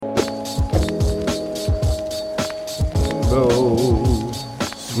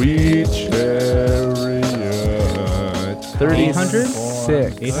Sweet chariot.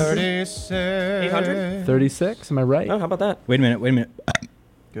 36. 800? 36, am I right? Oh, how about that? Wait a minute.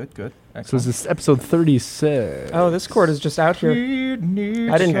 Good. So Excellent. is this episode 36? Oh, this chord is just out here.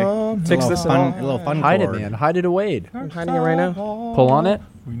 I didn't fix this at all. A little fun Hide it, chord. man. Hide it away. I'm hiding it right now. Pull on it.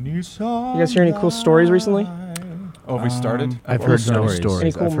 You guys hear any cool stories recently? Oh, we started? I've heard no stories. stories.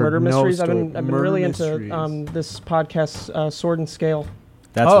 Any cool I've heard murder no mysteries? I've sto- been murder really mysteries. into this podcast, Sword and Scale.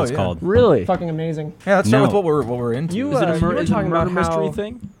 That's Oh, what it's yeah. called. Really? Fucking amazing. Yeah, let's start No. with what we're into. You, Is it a, you were is it a talking about murder mystery how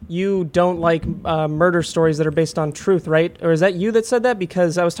thing? you don't like murder stories that are based on truth, right? Or is that you that said that?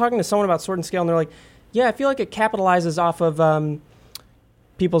 Because I was talking to someone about Sword and Scale, and they're like, yeah, I feel like it capitalizes off of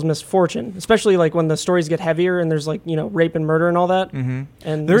people's misfortune, especially like when the stories get heavier and there's like, you know, rape and murder and all that. Mm-hmm.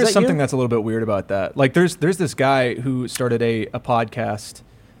 And There was is that something you? that's a little bit weird about that. Like there's this guy who started a podcast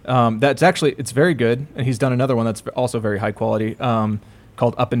that's actually, it's very good, and he's done another one that's also very high quality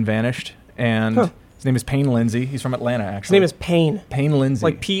called Up and Vanished, and his name is Payne Lindsay. He's from Atlanta, actually. His name is Payne. Payne Lindsay.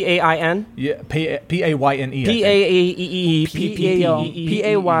 Like P-A-I-N? Yeah, P-A-Y-N-E. I think. P-A-E-E-E.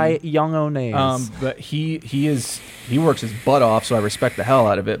 P-A-Y, young o names. But he works his butt off, so I respect the hell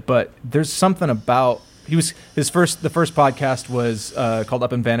out of it. But there's something about the first podcast was called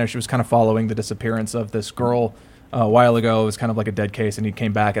Up and Vanished. It was kind of following the disappearance of this girl a while ago. It was kind of like a dead case, and he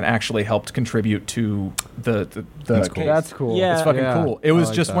came back and actually helped contribute to the That's case. cool. That's cool. Yeah. It's fucking Yeah. cool. It was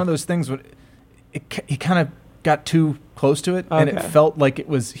I like just that. one of those things when he kind of got too close to it, and it Okay. felt like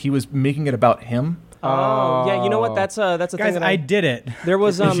he was making it about him. Oh, yeah, you know what? That's a Guys, thing that I did it. there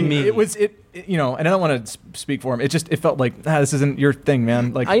was It you know, and I don't want to speak for him. It felt like this isn't your thing,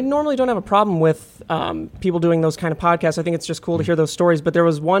 man. Like I normally don't have a problem with people doing those kind of podcasts. I think it's just cool to hear those stories. But there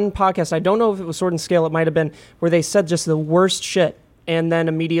was one podcast, I don't know if it was Sword and Scale, it might have been, where they said just the worst shit. And then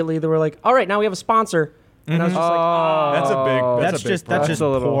immediately they were like, all right, now we have a sponsor. And I was just like, oh. That's a big. That's just That's a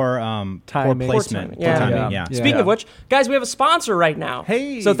little poor timing. placement. Poor timing. Poor timing, Yeah. yeah. Speaking of which, guys, we have a sponsor right now.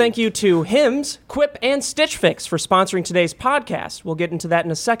 Hey. So thank you to Hims, Quip, and Stitch Fix for sponsoring today's podcast. We'll get into that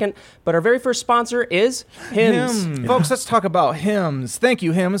in a second, but our very first sponsor is Hims. Folks, let's talk about Hims. Thank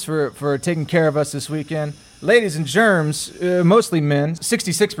you, Hims, for taking care of us this weekend. Ladies and germs, mostly men,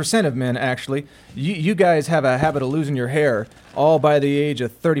 66% of men, actually. You guys have a habit of losing your hair all by the age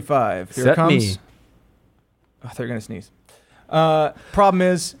of 35. Here it Except comes. me. Oh, I thought you were going to sneeze. Problem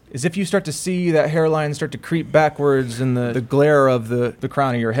is if you start to see that hairline start to creep backwards in the glare of the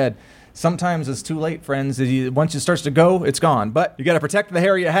crown of your head, sometimes it's too late, friends. Once it starts to go, it's gone. But you got to protect the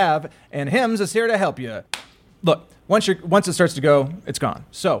hair you have, and Hims is here to help you. Look, once it starts to go, it's gone.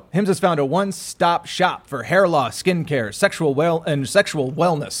 So Hims has found a one-stop shop for hair loss, skincare, sexual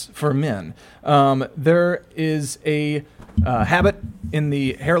wellness for men. There is a habit in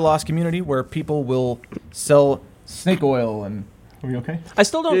the hair loss community where people will sell snake oil and. Are we okay? I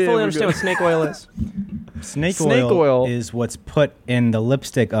still don't Yeah, fully we're understand good. what snake oil is. Snake Snake oil oil. is what's put in the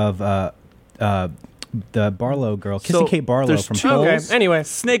lipstick of the Barlow girl, Kissy So, Kate Barlow there's from two- Okay, Pulse. anyway,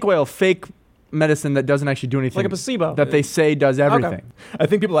 Snake oil, fake medicine that doesn't actually do anything. like a placebo. That they say does everything. I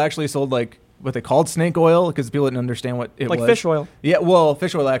think people actually sold like what they called snake oil because people didn't understand what it Like was. fish oil, Yeah, well,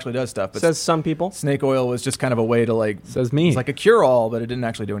 fish oil actually does stuff, but says some people. snake oil was just kind of a way to like. Says me. It's like a cure-all, but it didn't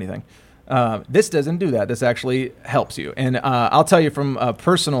actually do anything. This doesn't do that. This actually helps you. And I'll tell you from a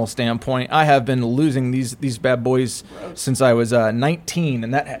personal standpoint, I have been losing these bad boys since I was 19,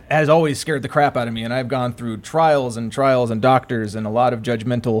 and that has always scared the crap out of me. And I've gone through trials and doctors and a lot of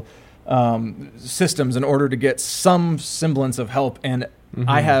judgmental systems in order to get some semblance of help. And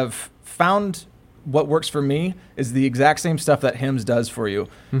I have found what works for me is the exact same stuff that Hims does for you.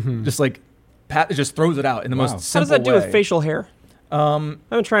 Just like Pat just throws it out in the Wow. most How does simple that do way. with facial hair? I've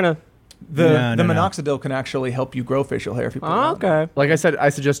been trying to. The No. minoxidil can actually help you grow facial hair if you put it Oh, on. okay, Like I said, I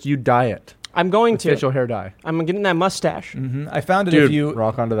suggest you dye it. I'm going to. Facial hair dye. I'm getting that mustache. I found it Dude,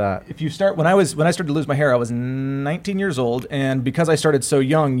 rock onto that. if you start when I started to lose my hair, I was 19 years old, and because I started so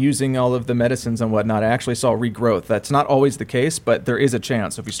young using all of the medicines and whatnot, I actually saw regrowth. That's not always the case, but there is a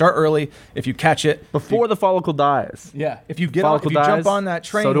chance. So if you start early, if you catch it Before the follicle dies. if you get on, if follicle you jump dies, on that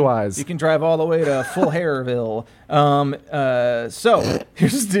train, so do eyes. you can drive all the way to full hairville. So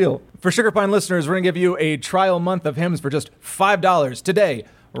here's the deal. For Sugar Pine listeners, we're going to give you a trial month of Hims for just $5 today,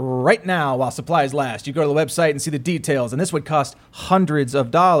 right now, while supplies last. You go to the website and see the details, and this would cost hundreds of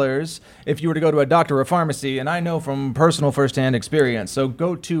dollars if you were to go to a doctor or a pharmacy, and I know from personal firsthand experience. So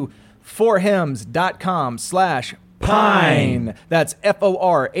go to forhims.com/pine. That's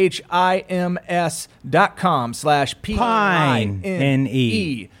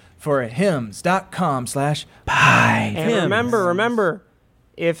forhims.com/PINE. For hims.com/pine. And remember,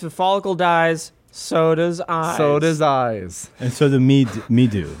 if the follicle dies, So does eyes. So does eyes. And so the me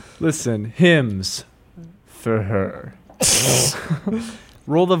do. Listen, hymns for her.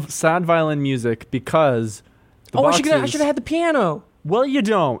 Roll the sad violin music because the I boxes... should have had the piano. Well, you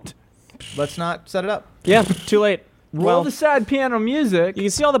don't. Let's not set it up. Yeah, too late. Roll Well, the sad piano music. you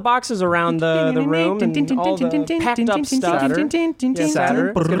can see all the boxes around the room and all the packed up stuff. Sadder. Yeah,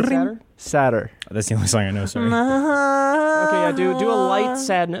 sadder. Let's get it sadder. Sadder. That's the only song I know, sorry. Okay, yeah, do a light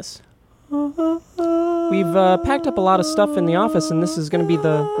sadness. We've packed up a lot of stuff in the office, and this is going to be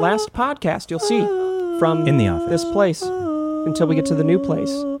the last podcast you'll see from In the office. this place until we get to the new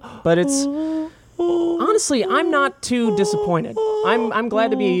place. But it's honestly, I'm not too disappointed. I'm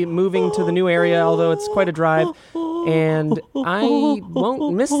glad to be moving to the new area, although it's quite a drive, and I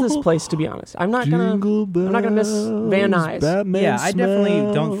won't miss this place. To be honest, I'm not gonna miss Van Nuys. Yeah, I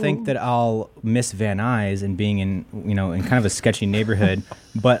definitely don't think that I'll miss Van Nuys and being in kind of a sketchy neighborhood,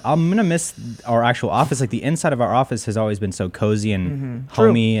 but I'm gonna miss our actual office. Like the inside of our office has always been so cozy and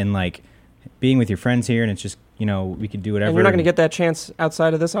homey, and like being with your friends here, and it's just we could do whatever. And you're not gonna get that chance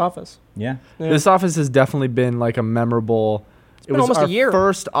outside of this office. Yeah. This office has definitely been like a memorable... It been was almost a our year.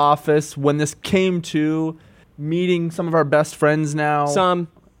 first office when this came to meeting some of our best friends now. Some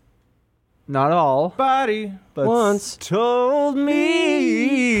Not all. Body. But once. told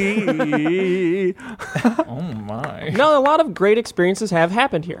me. Oh my. No, a lot of great experiences have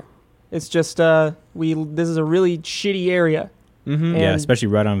happened here. It's just this is a really shitty area. Mm-hmm. Yeah, And- especially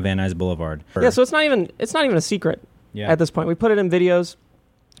right on Van Nuys Boulevard. Yeah, so it's not even a secret Yeah. at this point. We put it in videos.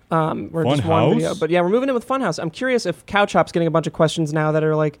 We're just one Funhouse? video, but yeah, we're moving in with Funhouse. I'm curious if Couch Hop's getting a bunch of questions now that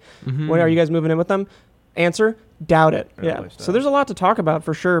are like, "When are you guys moving in with them?" Answer: doubt it. Yeah, Yeah. at least So that. there's a lot to talk about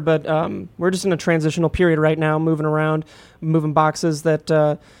for sure, but we're just in a transitional period right now, moving around, moving boxes. That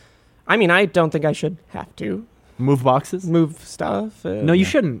I don't think I should have to Move boxes? move stuff. No, you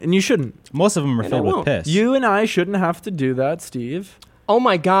shouldn't. And you shouldn't. Most of them are And I filled with won't. piss. You and I shouldn't have to do that, Steve. Oh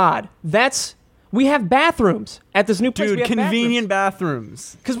my God, we have bathrooms at this new place. Dude, convenient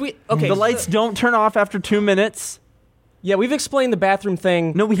bathrooms. Because the The lights don't turn off after 2 minutes. Yeah, we've explained the bathroom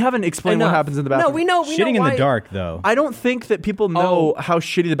thing. No, we haven't explained what enough. happens in the bathroom. No, we know. Shitting in why. the dark, though. I don't think that people know how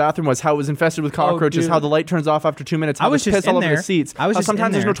shitty the bathroom was, how it was infested with cockroaches, dude. how the light turns off after 2 minutes, how I was there's just piss all in over the there. seats. I was how just in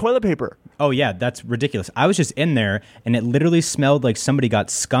sometimes there's no there. toilet paper. Oh, yeah, that's ridiculous. I was just in there, and it literally smelled like somebody got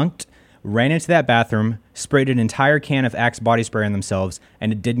skunked, ran into that bathroom, sprayed an entire can of Axe body spray on themselves,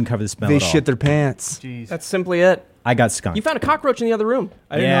 and it didn't cover the smell They at all. shit their pants. Jeez. That's simply it. I got skunked. You found a cockroach in the other room.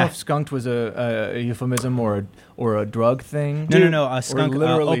 I didn't Yeah. know if skunked was a euphemism or a drug thing. No. A skunk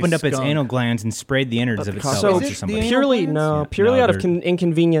literally opened up its skunk. anal glands and sprayed the innards of itself So into Is it somebody. the purely glands? purely No, out of they're-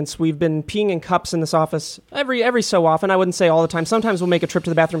 inconvenience, we've been peeing in cups in this office every so often. I wouldn't say all the time. Sometimes we'll make a trip to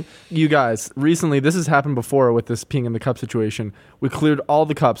the bathroom. You guys, recently, this has happened before with this peeing in the cup situation. We cleared all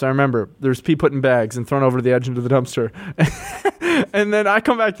the cups. I remember there's pee put in bags and thrown over the edge into the dumpster. And then I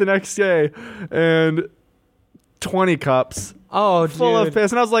come back the next day and 20 cups Oh, full of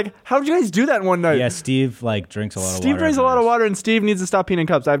piss. And I was like, how did you guys do that in one night? Yeah, Steve drinks a lot of water. Steve drinks a lot of water, and Steve needs to stop peeing in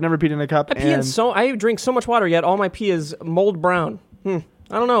cups. I've never peed in a cup. I drink so much water, yet all my pee is mold brown. I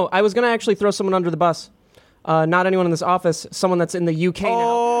don't know. I was gonna actually throw someone under the bus. Not anyone in this office. Someone that's in the UK now.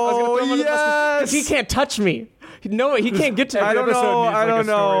 I was gonna throw him under the bus because he can't touch me. No, he can't get to me. I don't know. I don't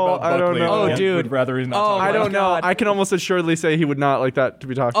know. I don't know. Oh, dude. Would rather he's not Oh, talking I about don't know. God. I can almost assuredly say he would not like that to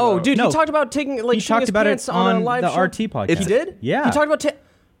be talked about. Oh, dude, No. he talked about taking He shitting talked his about pants it on a on live the show. RT podcast. He did? Yeah. He talked about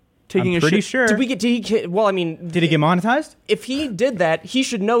taking I'm a pretty shit. sure. well, I mean, Did he get monetized? if he did that, he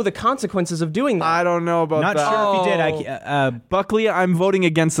should know the consequences of doing that. I don't know about Not that. sure if he Oh. did. Buckley, I'm voting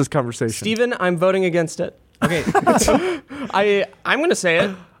against this conversation. Steven, I'm voting against it. Okay. I'm going to say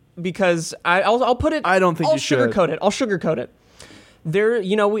it because I'll put it. I don't think I'll you should. sugarcoat it. I'll sugarcoat it. There,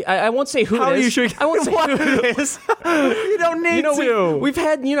 I won't say who How it are is. you sugar- I won't say who it is. You don't need to. We've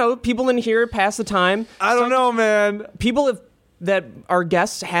had people in here pass the time. I don't know, man. People that are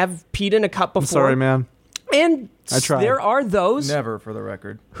guests have peed in a cup before. I'm sorry, man. And I tried. there are those Never, for the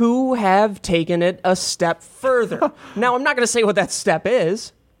record. who have taken it a step further. Now, I'm not going to say what that step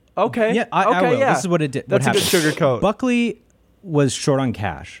is. Okay. Yeah, I okay, will. yeah. This is what it did. That's what a good happened. sugar coat. Buckley was short on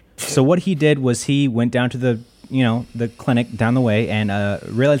cash. So what he did was he went down to the clinic down the way and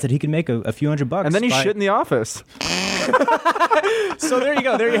realized that he could make a few $100. And then he by- shit in the office. So there you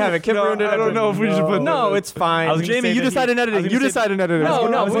go. There you have it. Kim No, ruined it. I don't know if we should put No, that. it's fine. I was gonna Jamie, say you that decide in editing. You decide in editing. No,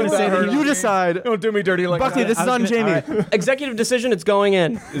 no, I was going to we're say not that. You decide. Don't do me dirty like Buckley, that. this is on Jamie. Executive decision, it's going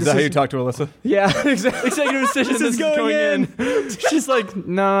in. Is that how you talk to Alyssa? Yeah, exactly. Executive decision. This is going in. She's like,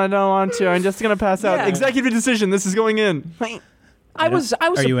 no, I don't want to. I'm just going to pass out. Yeah. Executive decision. This is going in. I was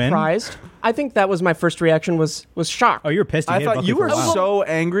Are you in? surprised. I think that was my first reaction was shock. Oh, you were pissed. I hated thought Buckley you for were a while. so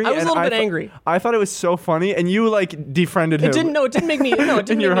angry. I was a and little bit thought- angry. I thought it was so funny, and you like defriended him. It didn't make me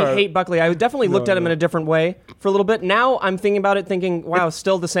your heart. hate Buckley. I definitely looked at him in a different way for a little bit. Now I'm thinking about it, thinking, wow,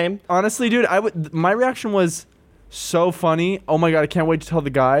 still the same. Honestly, dude, my reaction was so funny. Oh my god, I can't wait to tell the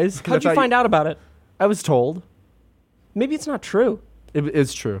guys. 'cause How'd you find out about it? I was told. Maybe it's not true.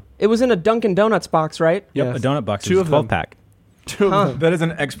 It's true. It was in a Dunkin' Donuts box, right? Yep, Yes. a donut box. Two Two of of them. 12-pack. Two of Huh. them. That is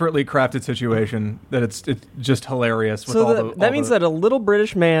an expertly crafted situation. That it's just hilarious. With So all that means that a little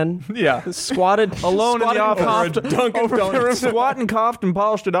British man yeah. squatted Alone in the squatted office. and coughed. Dunkin' Over there, Donuts. squatting, coughed, and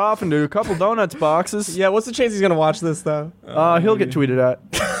polished it off into a couple donuts boxes. Yeah, what's the chance he's gonna watch this though? He'll get tweeted at.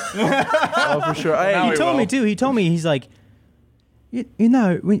 Oh, for sure. Hey, Now He told me too. He told me he's like, you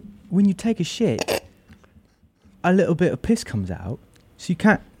know, when you take a shit, a little bit of piss comes out, so you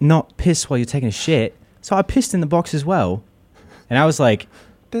can't not piss while you're taking a shit. So I pissed in the box as well, and I was like,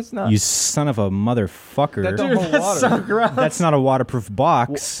 That's not. "You son of a motherfucker! That don't hold water. So gross. That's not a waterproof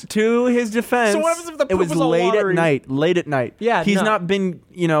box." to his defense, So what happens if the it poop was was all late watery? at night. Late at night. Yeah, he's no. not been,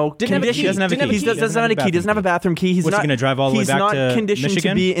 Didn't have a key. conditioned. He doesn't have a He key. doesn't have a key. He doesn't have a bathroom key. He's What's not he gonna drive all the way he's back not to conditioned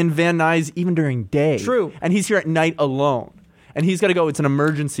Michigan? to be in Van Nuys even during day. True. And he's here at night alone. And he's got to go. It's an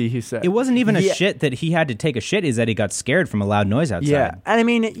emergency, he said. It wasn't even a Yeah. shit that he had to take a shit. Is that he got scared from a loud noise outside? Yeah, and I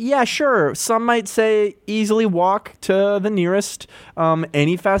mean, yeah, sure. Some might say easily walk to the nearest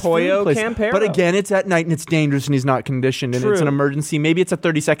any fast Pollo food place. Campero. But again, it's at night and it's dangerous and he's not conditioned and it's True. an emergency. Maybe it's a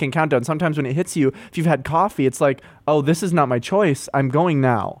 30-second countdown. Sometimes when it hits you, if you've had coffee, it's like, oh, this is not my choice. I'm going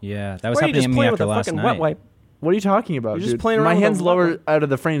now. Yeah, that was Or you happening just to me playing with after a last fucking night. wet wipe. What are you talking about, You're just dude? playing around My with hands a lower wet out of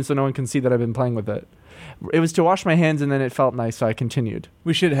the frame so no one can see that I've been playing with it. It was to wash my hands and then it felt nice, so I continued.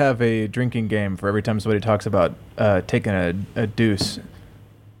 We should have a drinking game for every time somebody talks about taking a deuce.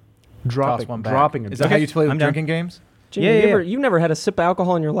 Toss one back. Dropping it. Is that how you play I'm down. drinking games? Jimmy, Yeah. you've never had a sip of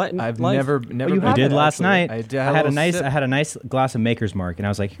alcohol in your life. I've never you been. have I did it, last actually. night. I I had a nice glass of Maker's Mark, and I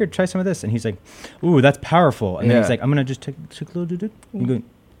was like, "Here, try some of this." And he's like, "Ooh, that's powerful." And then Yeah. he's like, "I'm gonna just take a little bit." You go,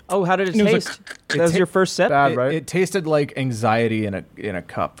 Oh, how did it It was taste? That was your first sip. Bad. It, right? it tasted like anxiety in a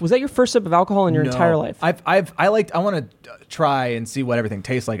cup. Was that your first sip of alcohol in your No. entire life? I want to try and see what everything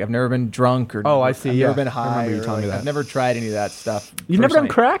tastes like. I've never been drunk or Oh, I see, I've yeah. never been I high. remember you or, telling me like, that. I've never tried any of that stuff. You've never done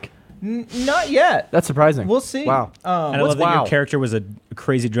personally. crack? Not yet. That's surprising. We'll see. Wow. and I What's- love that wow. your character was a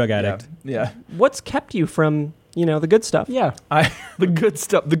crazy drug yeah, addict. yeah. What's kept you from the good stuff? Yeah. I The good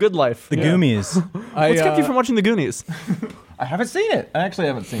stuff. The good life. The Yeah. Goomies. What's kept you from watching the Goonies? I haven't seen it. I actually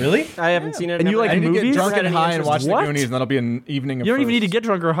haven't seen it. Really? I haven't seen it. And you never- like I need to movies? get drunk Had and any high and interest. watch What? the Goonies, and that'll be an evening of You don't even need to firsts. get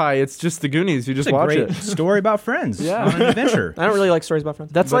drunk or high. It's just the Goonies. You just It's a watch great it. story about friends Yeah. on an adventure. I don't really like stories about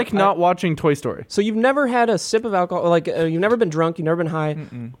friends. That's But like not watching Toy Story. So you've never had a sip of alcohol, like you've never been drunk, you've never been high.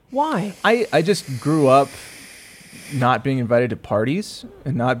 Why? I just grew up not being invited to parties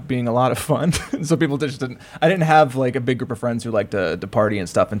and not being a lot of fun. So people just didn't. I didn't have like a big group of friends who liked to party and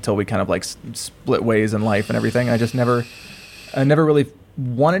stuff until we kind of like split ways in life and everything. I never really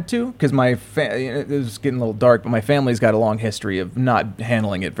wanted to because it was getting a little dark. But my family's got a long history of not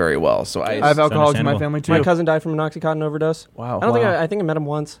handling it very well. So I have alcoholics in my understandable. family too. My cousin died from an OxyContin overdose. wow. I don't think I think I met him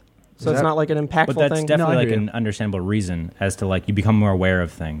once, so Is it's that- not like an impactful But that's thing. definitely No, I like hear an understandable reason as to like you become more aware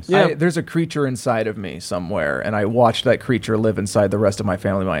of things. Yeah. There's a creature inside of me somewhere, and I watched that creature live inside the rest of my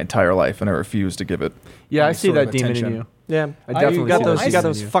family my entire life, and I refuse to give it. Yeah, I any see sort that of demon attention. in you. Yeah, I definitely you got see those. that You got demon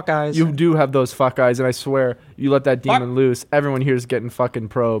those in you. fuck eyes. You do have those fuck eyes, and I swear, you let that demon loose, everyone here is getting fucking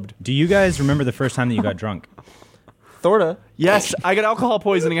probed. Do you guys remember the first time that you got drunk? Thorda. Yes, I got alcohol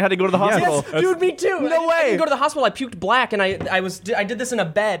poisoning. I had to go to the hospital. Yes, dude, me too. No I way. didn't go to the hospital. I puked black, and I did this in a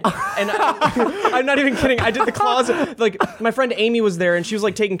bed, and I'm not even kidding. I did the closet. Like my friend Amy was there, and she was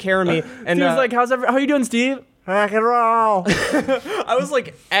like taking care of me, and He was like, how you doing, Steve? Rock and roll. I was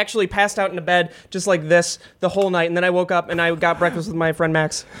like actually passed out in a bed just like this the whole night, and then I woke up and I got breakfast with my friend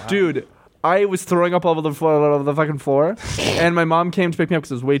Max. Dude, I was throwing up all over the fucking floor, and my mom came to pick me up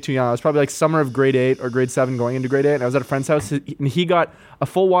because I was way too young. I was probably like summer of grade 8 or grade 7 going into grade 8, and I was at a friend's house, and he got a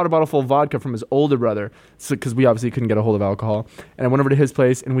full water bottle full of vodka from his older brother, because we obviously couldn't get a hold of alcohol. And I went over to his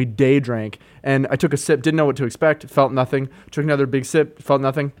place, and we day drank, and I took a sip, didn't know what to expect, felt nothing. Took another big sip, felt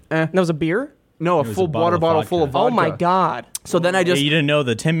nothing. And that was a beer. No, a It was full a bottle water of bottle vodka. full of vodka. Oh my god. So then I Yeah, just, you didn't know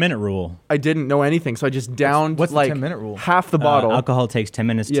the 10-minute rule. I didn't know anything, so I just downed what's the like 10-minute rule? half the bottle. Alcohol takes 10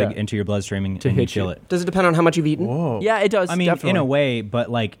 minutes Yeah. to enter your bloodstream and To you hit chill you. it. Does it depend on how much you've eaten? Whoa. Yeah, it does. I mean, definitely. in a way,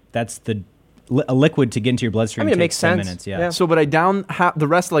 but like that's a liquid to get into your bloodstream. I mean, it takes makes 10 sense. minutes. Yeah. Yeah. So, but I down the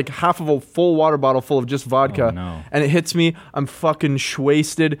rest, like half of a full water bottle full of just vodka, Oh, no. and it hits me. I'm fucking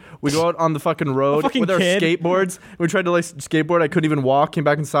wasted. We go out on the fucking road fucking with our kid. skateboards. We tried to like skateboard. I couldn't even walk. Came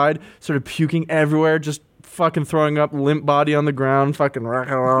back inside, started puking everywhere. Just fucking throwing up, limp body on the ground, fucking rock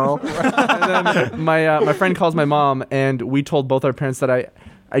and roll. And then my friend calls my mom, and we told both our parents that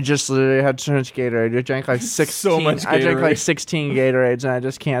I just literally had so much Gatorade. I drank like 16. So much I drank like Gatorade. 16 Gatorades, and I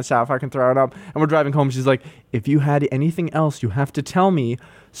just can't stop fucking throwing up. And we're driving home. She's like, if you had anything else, you have to tell me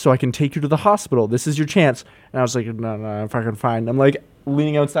so I can take you to the hospital. This is your chance. And I was like, no, I'm fucking fine. I'm like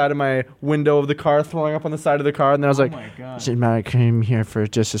leaning outside of my window of the car, throwing up on the side of the car. And then I was like, my God. I said, Matt, I came here for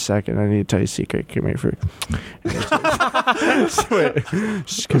just a second. I need to tell you a secret. Come here for Wait.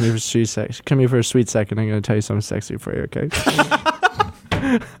 Just come here for a sweet second. Come here for a sweet second. I'm going to tell you something sexy for you, okay?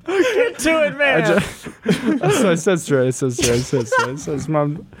 Get to it, man. So I says to her, I says,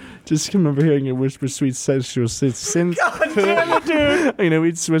 Mom, just come over here and you whisper sweet sensual sins. God damn it, dude. You know,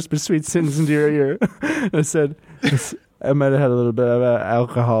 we'd whisper sweet sins into your ear. And I said, I might have had a little bit of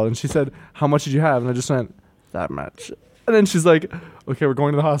alcohol. And she said, how much did you have? And I just went, that much. And then she's like, okay, we're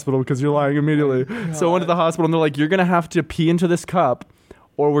going to the hospital because you're lying immediately. So I went to the hospital and they're like, you're going to have to pee into this cup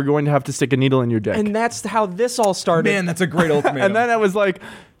or we're going to have to stick a needle in your dick. And that's how this all started. Man, that's a great ultimatum. And then I was like,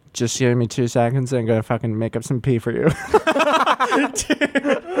 just give me 2 seconds and I'm going to fucking make up some pee for you.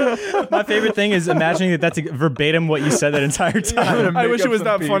 My favorite thing is imagining that that's verbatim what you said that entire time. I wish up it was some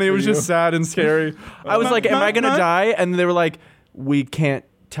that pee funny. It for was you. just sad and scary. I was like, am I going to die? And they were like, we can't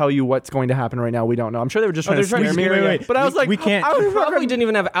tell you what's going to happen right now. We don't know. I'm sure they were just trying to they're trying scare to me. scare you. Wait. But I was like, We can't- I You was probably fucking- didn't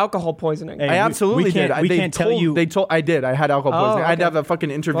even have alcohol poisoning. Hey, I absolutely we can't- did. we They can't tell told- you- They told. I did. I had alcohol Oh, poisoning. I had to okay. have a fucking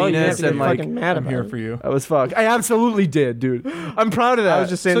Well, you intravenous have to and get like. fucking mad I'm about here it. for you. I was fucked. I absolutely did, dude. I'm proud of that. I was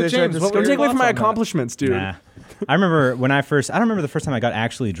just saying So they tried James, to what were Don't scare take away thoughts from my on that? accomplishments, dude. Nah. I remember when I don't remember the first time I got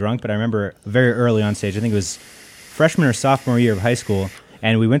actually drunk, but I remember very early on stage. I think it was freshman or sophomore year of high school,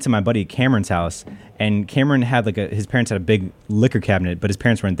 and we went to my buddy Cameron's house, and Cameron had his parents had a big liquor cabinet, but his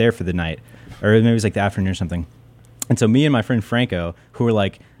parents weren't there for the night, or maybe it was like the afternoon or something. And so me and my friend Franco, who were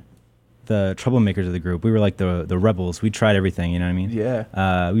like the troublemakers of the group, we were like the rebels. We tried everything, you know what I mean?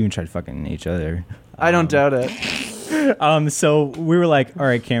 Yeah. We even tried fucking each other. I don't doubt it. So we were like, all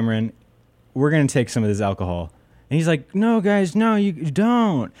right, Cameron, we're going to take some of this alcohol. And he's like, no, guys, no, you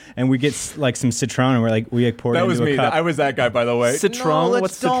don't. And we get like some Citron and we pour it That into was a me. cup. I was that guy, by the way. Citron?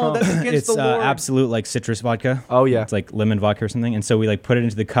 What's Citron? That's against It's the Lord. absolute like citrus vodka. Oh yeah. It's like lemon vodka or something. And so we like put it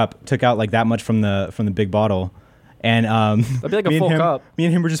into the cup, took out like that much from the big bottle. And That'd be like a me and full him- cup. Me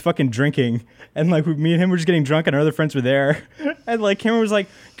and him were just fucking drinking. And like me and him were just getting drunk and our other friends were there. And like Cameron was like,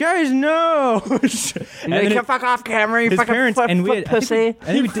 guys, no. and then it- fuck off, Cameron. You his fucking parents and we had, pussy. I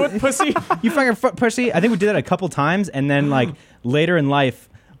think we did, pussy. you fucking foot pussy. I think we did that a couple times, and then like later in life,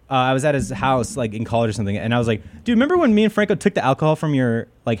 I was at his house like in college or something, and I was like, dude, remember when me and Franco took the alcohol from your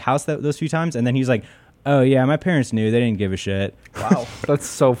like house those few times? And then he was like, oh yeah, my parents knew, they didn't give a shit. Wow. That's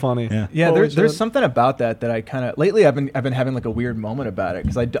so funny. Yeah. Yeah, Holy there's shit. something about that I kind of lately I've been having like a weird moment about it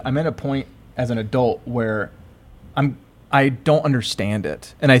because I'm at a point as an adult where I don't understand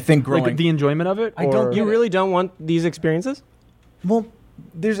it, and I think growing Like the enjoyment of it. I don't or- get You it. really don't want these experiences? well.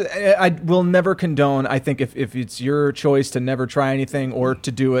 I will never condone. I think if it's your choice to never try anything or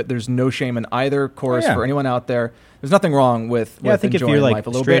to do it, there's no shame in either course yeah. for anyone out there. There's nothing wrong with Yeah, I think if enjoying you're life like a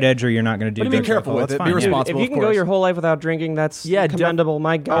little straight bit. edge or you're not going to do But be drugs or careful alcohol, with that's it. fine, Be yeah. Dude, responsible. if you of can go course. your whole life without drinking, that's Yeah, commendable.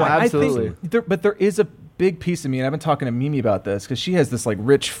 My God. I absolutely. think but there is a big piece of me, and I've been talking to Mimi about this because she has this like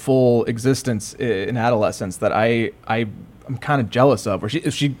rich, full existence in adolescence that I'm kind of jealous of. Where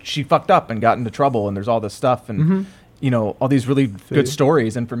she fucked up and got into trouble, and there's all this stuff, and all these really good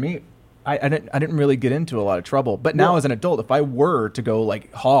stories. And for me, I didn't really get into a lot of trouble. But now Well- as an adult, if I were to go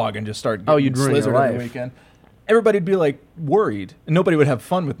like hog and just start Oh, getting you'd ruin your slizzard every life. weekend, everybody'd be like worried, and nobody would have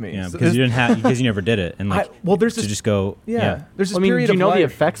fun with me. Yeah, So because there's- you never did it, and like there's to this just go. yeah, there's this I mean, period do you of know the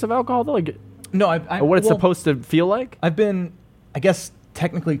life. effects of alcohol though? Like No, or what it's well, supposed to feel like? I've been, I guess,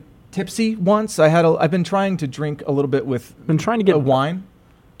 technically tipsy once. I've been trying to drink a little bit with I've been trying to get wine.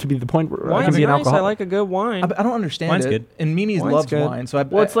 to be the point where I Wine's can be an nice. I alcoholic. like a good wine. I don't understand Wine's it. good. And Mimi's Wine's loves good. wine, so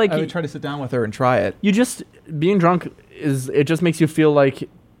Well, it's like I you- would try to sit down with her and try it. You just being drunk it just makes you feel like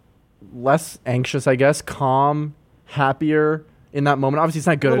less anxious, I guess, calm, happier in that moment. Obviously, it's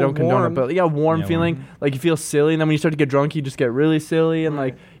not good. I little don't condone warm. it, but yeah, warm Yeah, feeling. warm. Like you feel silly, and then when you start to get drunk, you just get really silly, and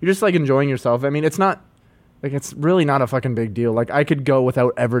like you're just like enjoying yourself. I mean, it's not. Like, it's really not a fucking big deal. Like, I could go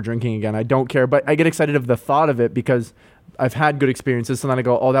without ever drinking again. I don't care. But I get excited of the thought of it because I've had good experiences. So then I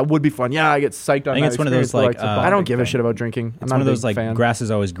go, oh, that would be fun. Yeah, I get psyched on I think that it's one of those, experience, but, like, I don't big give a fan. shit about drinking. I'm It's not one a of those big like fan. grass is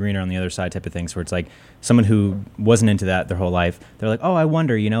always greener on the other side type of things where it's like someone who wasn't into that their whole life, they're like, oh, I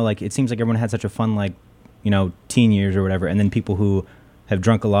wonder, like it seems like everyone had such a fun like, teen years or whatever. And then people who have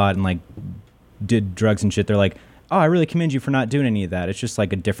drunk a lot and like did drugs and shit, they're like, oh, I really commend you for not doing any of that. It's just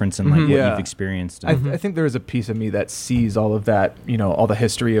like a difference in like what Yeah. you've experienced. I think there is a piece of me that sees all of that, all the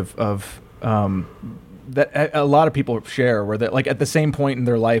history of that a lot of people share, where that like at the same point in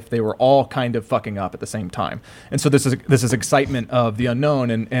their life they were all kind of fucking up at the same time, and so this is excitement of the unknown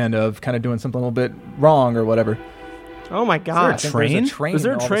and of kind of doing something a little bit wrong or whatever. Oh my God! I think there's a train? Is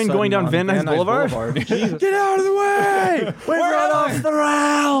there a all of train sudden going down on Van Nuys Boulevard? Get out of the way! We're run off the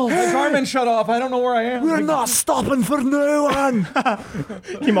rails. The Carmen shut off. I don't know where I am. We're not stopping for no one.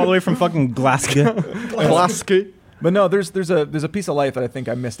 Came all the way from fucking Glasgow. Glasgow. But no, there's a piece of life that I think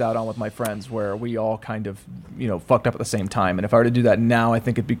I missed out on with my friends, where we all kind of fucked up at the same time. And if I were to do that now, I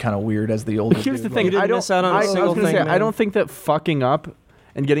think it'd be kind of weird as the older. Here's the dude. thing: You didn't I don't. miss out on a I was single gonna thing, say, man. I don't think that fucking up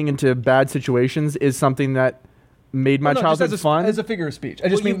and getting into bad situations is something that made my No, childhood just fun. as a figure of speech. I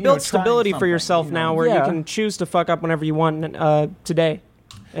just Well, mean you built trying stability for something, yourself now, where Yeah. you can choose to fuck up whenever you want today.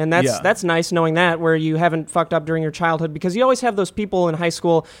 And Yeah. that's nice knowing that, where you haven't fucked up during your childhood, because you always have those people in high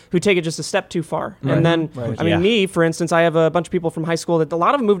school who take it just a step too far. Right. And then, Right. I mean, Yeah. me, for instance, I have a bunch of people from high school that a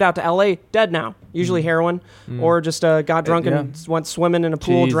lot of them moved out to LA dead now, usually heroin, or just got drunk and went swimming in a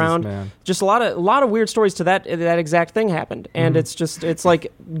pool, Jesus, drowned. man. Just a lot of weird stories to that exact thing happened. And it's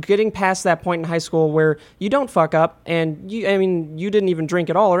like getting past that point in high school where you don't fuck up, and you didn't even drink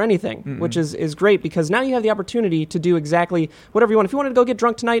at all or anything, which is great, because now you have the opportunity to do exactly whatever you want. If you wanted to go get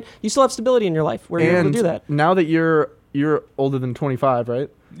drunk tonight, you still have stability in your life where you're able And to do that. now that you're older than 25, right?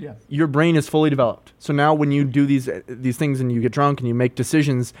 Yeah. Your brain is fully developed. So now when you do these things and you get drunk and you make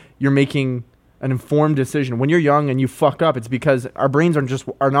decisions, you're making an informed decision. When you're young and you fuck up, it's because our brains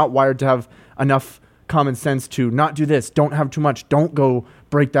are not wired to have enough common sense to not do this, don't have too much, don't go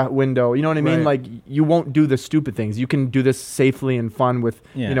break that window. You know what I mean? Right. Like, you won't do the stupid things. You can do this safely and fun with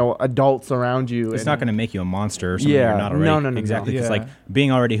adults around you. It's and- not going to make you a monster or something Yeah. you're not already. No. Exactly. Because Yeah. like being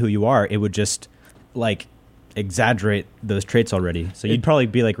already who you are, it would just like exaggerate those traits already. So you'd probably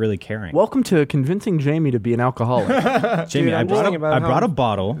be like really caring. Welcome to convincing Jamie to be an alcoholic. Jamie, Dude, I I'm brought, thinking a, about I how- brought a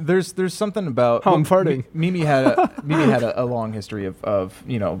bottle. There's something about How I'm farting. Mimi had a long history of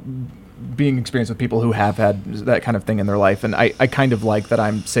being experienced with people who have had that kind of thing in their life, and I kind of like that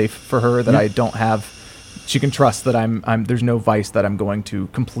I'm safe for her, that I don't have. She can trust that I'm there's no vice that I'm going to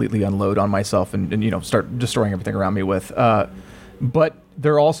completely unload on myself and start destroying everything around me with. But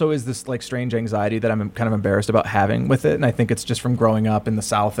there also is this like strange anxiety that I'm kind of embarrassed about having with it, and I think it's just from growing up in the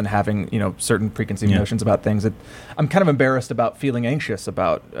South and having certain preconceived notions about things. That I'm kind of embarrassed about feeling anxious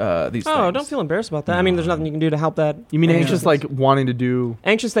about these things. Oh, don't feel embarrassed about that. I mean, there's nothing you can do to help that. You mean Yeah. anxious, like wanting to do...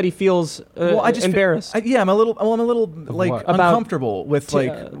 Anxious that he feels I just embarrassed. I'm a little like what? About uncomfortable with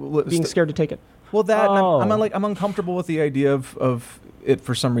being scared to take it. Well, that and Oh. I'm uncomfortable with the idea of it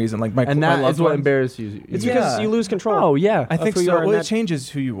for some reason. Like my And my that loved is what ones. embarrasses you. It's Yeah. because you lose control. Oh, yeah. I think who you so. are, and Well, it that- changes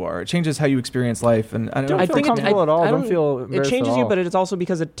who you are. It changes how you experience life, and I don't Don't know. feel think comfortable at all. Don't feel It embarrassed changes at you, all. but it's also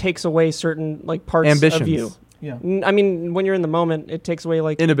because it takes away certain like parts Ambitions. of you. Yeah. I mean, when you're in the moment, it takes away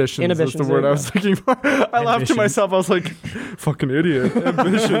like Inhibitions. That's Inhibitions, the word there I you was looking for. I laughed to Ambitions. myself. I was like, fucking idiot.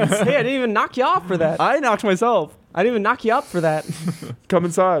 Ambitions. Hey, I didn't even knock you off for that. I knocked myself. I didn't even knock you up for that. Come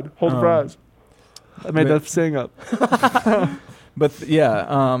inside. Hold the prize. I made But- that saying up. But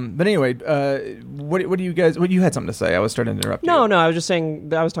but anyway, what do you guys? What you had something to say? I was starting to interrupt you. No, I was just saying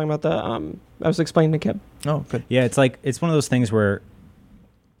that I was talking about I was explaining to Kip. Oh, good. Yeah, it's one of those things where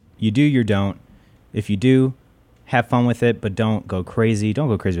you do, you don't. If you do, have fun with it, but don't go crazy. Don't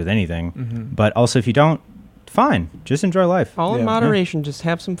go crazy with anything. Mm-hmm. But also, if you don't, fine. Just enjoy life. All in Yeah. moderation. Just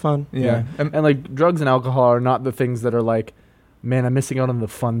have some fun. Yeah. And like drugs and alcohol are not the things that are like, man, I'm missing out on the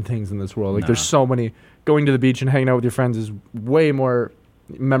fun things in this world. Like No. there's so many. Going to the beach and hanging out with your friends is way more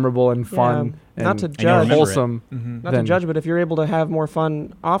memorable and fun Yeah, not and, to and judge. wholesome. Mhm. Not Then- to judge, but if you're able to have more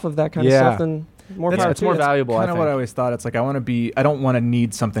fun off of that kind of Yeah. stuff, then more That's- power It's to more you. valuable, I Kind of think. what I always thought. It's like I don't want to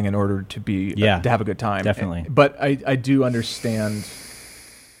need something in order to be Yeah. to have a good time. Definitely. But I do understand.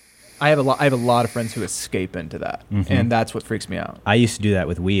 I have a lot of friends who escape into that, Mhm. and that's what freaks me out. I used to do that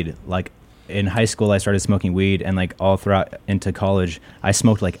with weed. Like in high school, I started smoking weed, and like all throughout into college, I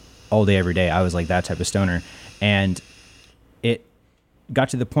smoked like all day, every day. I was like that type of stoner, and it got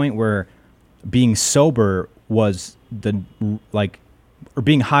to the point where being sober was or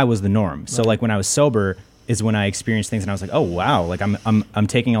being high was the norm. So Right. like when I was sober is when I experienced things, and I was like, oh wow, like I'm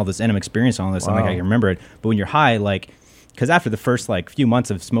taking all this in, I'm experiencing all this, and like I Wow. can remember it. But when you're high, like, because after the first like few months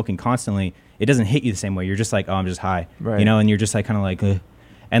of smoking constantly, it doesn't hit you the same way. You're just like, oh, I'm just high, Right. and you're just like kind of like, ugh.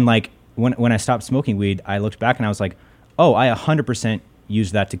 And like when I stopped smoking weed, I looked back and I was like, oh, I 100%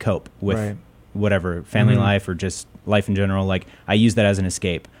 used that to cope with Right. whatever, family Mhm. life or just life in general. Like I use that as an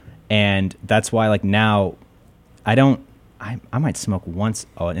escape, and that's why like now I might smoke once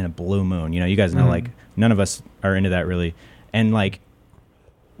in a blue moon. You guys know, Mhm. like none of us are into that really. And like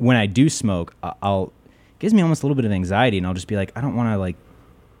when I do smoke, it gives me almost a little bit of anxiety, and I'll just be like, I don't want to like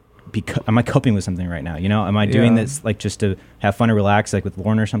am I coping with something right now? You know, am I doing this like just to have fun or relax, like with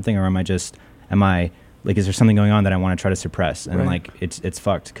Lauren or something, or am I like, is there something going on that I want to try to suppress? And like, it's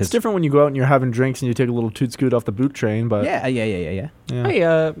fucked. Cause It's different when you go out and you're having drinks and you take a little toot scoot off the boot train, but yeah.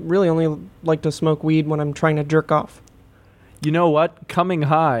 I really only like to smoke weed when I'm trying to jerk off. you know what? Coming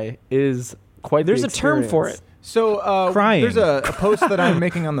high is quite. There's the a term for it. experience. So Crying. there's a post that I'm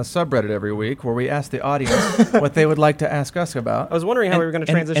making on the subreddit every week where we ask the audience what they would like to ask us about. I was wondering how we were going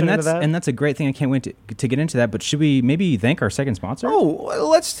to transition into that. And that's a great thing. I can't wait to get into that. But should we maybe thank our second sponsor? Oh,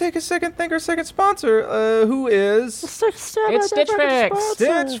 let's take a second. Thank our second sponsor, who is It's Stitch Fix.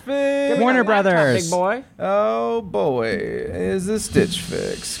 Stitch Fix. Warner Brothers. Big boy. Oh boy, is this Stitch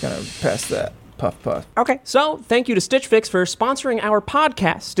Fix? Gonna pass that. Puff puff. Okay, so thank you to Stitch Fix for sponsoring our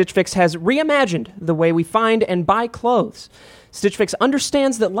podcast. Stitch Fix has reimagined the way we find and buy clothes. Stitch Fix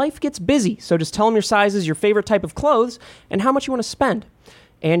understands that life gets busy, so just tell them your sizes, your favorite type of clothes, and how much you want to spend.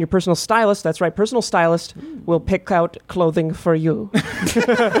 And your personal stylist, that's right, personal stylist, will pick out clothing for you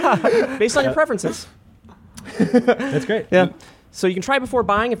based on your preferences. That's great. Yeah. So you can try before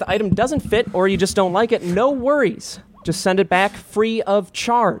buying. If the item doesn't fit or you just don't like it, no worries. Just send it back free of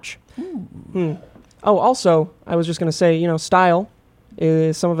charge. Oh, also, I was just going to say, style.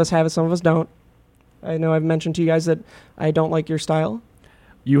 Some of us have it, some of us don't. I know I've mentioned to you guys that I don't like your style.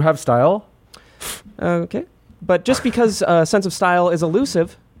 You have style? Okay. But just because a sense of style is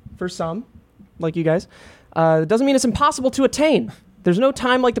elusive for some, like you guys, doesn't mean it's impossible to attain. There's no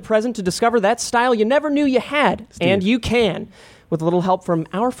time like the present to discover that style you never knew you had. Steve. And you can, with a little help from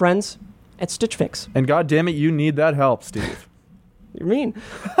our friends at Stitch Fix. And God damn it, you need that help, Steve. You mean?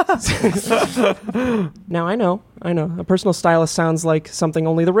 Now, I know. A personal stylist sounds like something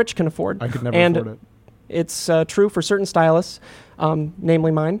only the rich can afford. I could never and afford it. It's true for certain stylists,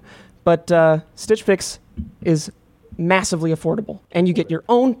 namely mine. But Stitch Fix is massively affordable. And you get your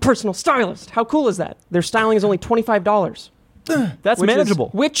own personal stylist. How cool is that? Their styling is only $25. That's manageable.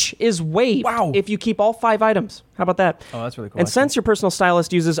 Which is waived if you keep all 5 items. How about that? Oh, that's really cool. And since your personal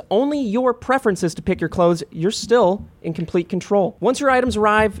stylist uses only your preferences to pick your clothes, you're still in complete control. Once your items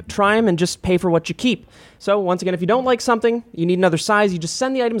arrive, try them and just pay for what you keep. So once again, if you don't like something, you need another size, you just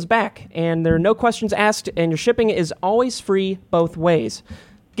send the items back. And there are no questions asked, and your shipping is always free both ways.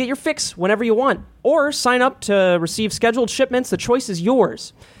 Get your fix whenever you want, or sign up to receive scheduled shipments. The choice is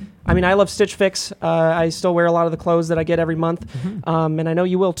yours. I mean, I love Stitch Fix. I still wear a lot of the clothes that I get every month, and I know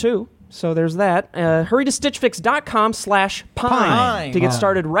you will too. So there's that. Hurry to stitchfix.com/pine to get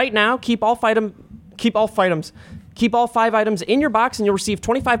started right now. Keep all 5 items in your box, and you'll receive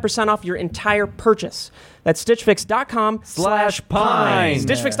 25% off your entire purchase. That's stitchfix.com/pine.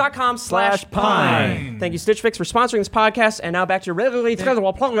 Stitchfix.com/pine. Thank you, Stitch Fix, for sponsoring this podcast. And now back to your regularly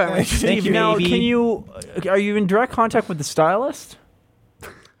scheduled program. Thank you, Now, baby. are you in direct contact with the stylist?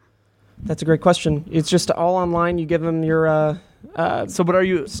 That's a great question. It's just all online. You give them your So, but are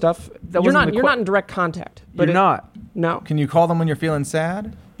you? stuff. That You're wasn't the not in direct contact. But You're not. No. Can you call them when you're feeling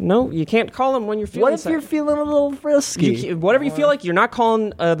sad? No, you can't call them when you're feeling What if sad. you're feeling a little frisky? Whatever you feel like, you're not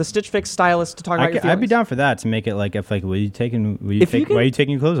calling the Stitch Fix stylist to talk about your feelings. I'd be down for that to make it like if like why are you taking you your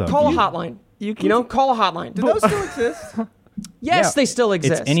clothes off? Call a hotline. You can Call a hotline. Do those still exist? Yes, Yeah. they still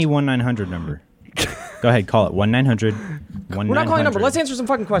exist. It's any 1-900 number. Go ahead, call it 1-900. We're not calling a number. Let's answer some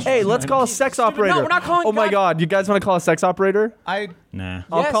fucking questions. Hey, let's call a sex operator. No, we're not calling- Oh my God. God, you guys want to call a sex operator? Nah.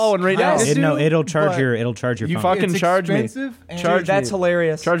 I'll Yes. call one right now. Yes. It'll charge but your You phone. fucking It's charge me. expensive and- Charge That's me.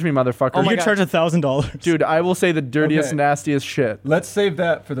 hilarious. Charge me, motherfucker. Oh my you God. charge $1,000. Dude, I will say the dirtiest, Okay. nastiest shit. Let's save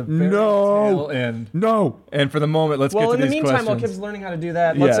that for the very No. tail end. No. And for the moment, let's Well, get in to the these meantime, while questions. Kip's learning how to do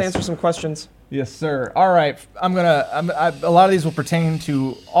that, let's Yes. answer some questions. Yes, sir. All right. A lot of these will pertain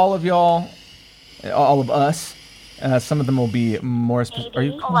to all of y'all, all of us. Some of them will be more specific. Are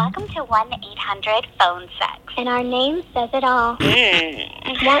you? Welcome to 1-800-PHONE-SEX. And our name says it all.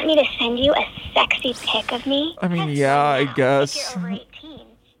 Want me to send you a sexy pic of me? I mean, yeah, I guess. If you're over 18,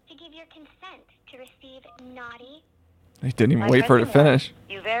 to give your consent to receive naughty. I didn't even wait for her to finish.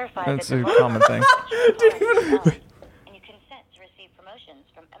 You verify That's that a the common thing. and you consent to receive promotions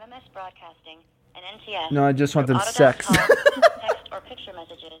from MMS Broadcasting and NTS. No, I just want them Autodesk sex. calls, text or picture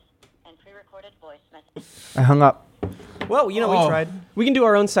messages, and pre-recorded voice messages. I hung up. Well, we Oh. tried. We can do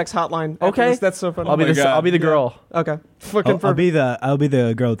our own sex hotline. after Okay. this. That's so funny. I'll be my God. I'll be the girl. Okay. Fucking I'll be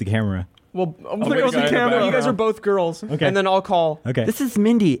the girl with the camera. Well, be the guy in the you guys background. are both girls. Okay. And then I'll call. Okay. This is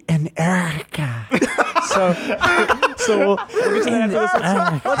Mindy and Erica. So we'll get to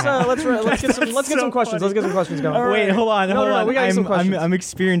that after this. Let's get some questions. Let's get some questions going. Wait, hold on. No, we got some questions. I'm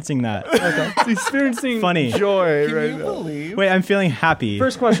experiencing that. Okay. Experiencing Funny. joy Can right you now. believe? Wait, I'm feeling happy.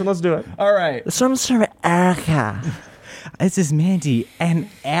 First question. Let's do it. All right. Some sort of Erica. This is Mandy and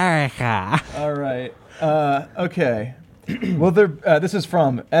Erica. All right. Okay. Will there? This is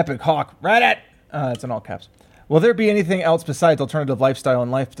from Epic Hawk Reddit. It's in all caps. Will there be anything else besides Alternative Lifestyle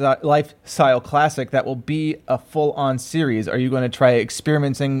and Lifestyle Classic that will be a full-on series? Are you going to try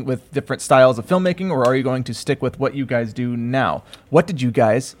experimenting with different styles of filmmaking, or are you going to stick with what you guys do now? What did you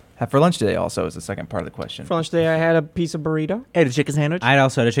guys have for lunch today? Also, is the second part of the question. For lunch today, I had a piece of burrito. Ate a chicken sandwich. I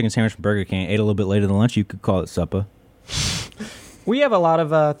also had a chicken sandwich from Burger King. Ate a little bit later than lunch. You could call it supper. We have a lot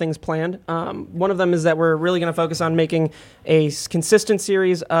of things planned. One of them is that we're really going to focus on making a consistent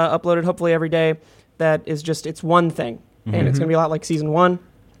series uploaded hopefully every day that is just, it's one thing. And it's going to be a lot like season 1.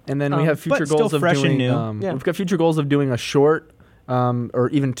 And then we have future but still goals of fresh and doing. new. Yeah. We've got future goals of doing a short, or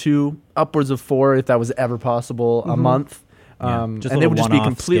even 2, upwards of 4, if that was ever possible, a month. Yeah, just and they little would just be one-off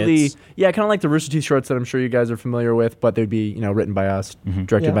completely, skits. kind of like the Rooster Teeth shorts that I'm sure you guys are familiar with, but they'd be, written by us,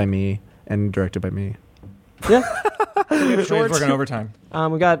 directed Yeah. by me, and directed by me. Yeah. Everybody's working overtime.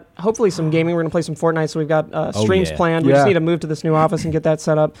 We got hopefully some gaming. We're going to play some Fortnite, so we've got streams yeah. planned. We Yeah. just need to move to this new office and get that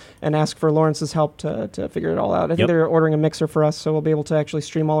set up and ask for Lawrence's help to figure it all out. I think Yep. they're ordering a mixer for us, so we'll be able to actually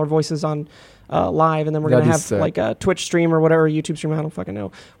stream all our voices on live, and then we're going to That'd be have sick. like a Twitch stream or whatever, YouTube stream, I don't fucking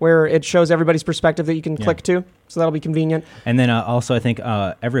know, where it shows everybody's perspective that you can click to, so that'll be convenient. And then also, I think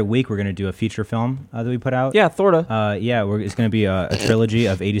every week we're going to do a feature film that we put out. Yeah, Thorda. It's going to be a trilogy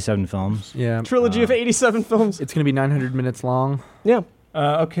of 87 films. Yeah. Trilogy of 87 films. It's going to be 900 minutes long. Yeah.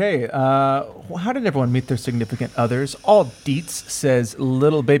 Okay. How did everyone meet their significant others? All Deets says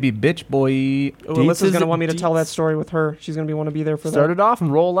little baby bitch boy. Alyssa's is going to it want me to tell Deets? that story with her. She's going to want to be there for Start that. it off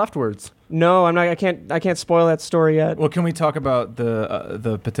and roll leftwards. No, I'm not. I can't spoil that story yet. Well, can we talk about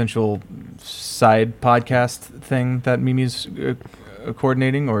the potential side podcast thing that Mimi's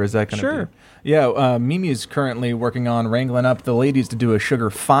coordinating, or is that going to Sure. be? Yeah, Mimi is currently working on wrangling up the ladies to do a Sugar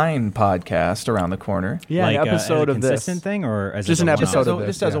Fine podcast around the corner. Yeah, like an episode a of this. consistent thing, or as Just like an a one-off? episode of this,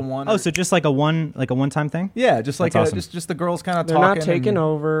 Just as a yeah. one. Oh, so just like a one-time thing? yeah, just like That's awesome. just the girls kind of They're talking. not taking and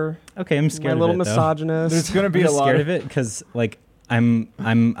over. Okay, I'm scared My little of it, though. misogynist. There's going to be I'm a just lot scared of it because like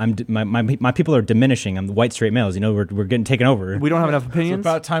my people are diminishing. I'm the white straight males. We're getting taken over. We don't have enough It's opinions.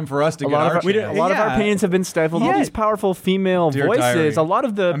 about time for us to a get lot, our of our, chance. a lot of our Yeah. opinions have been stifled. All Yeah. these powerful female Dear voices, diary, a lot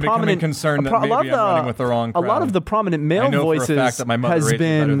of the I'm becoming prominent, concerned that a lot maybe of I'm the- running with the wrong a lot crowd. of the prominent male I know for a voices fact that my mother has raised me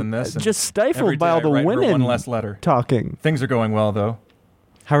better been than this, and just Every stifled day by all I the write her women one less letter. talking. Things are going well, though.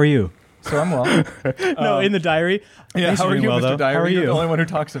 How are you? So I'm well. No, in the diary. Yeah, Thanks how for are doing you, well, Mr. though. Diary? How are You're you? the only one who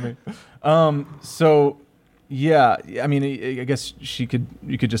talks to me. So, yeah, I mean, I guess you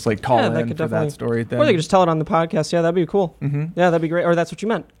could just like call Yeah, that in could for definitely- that story. Then. Or they could just tell it on the podcast. Yeah, that'd be cool. Mm-hmm. Yeah, that'd be great. Or that's what you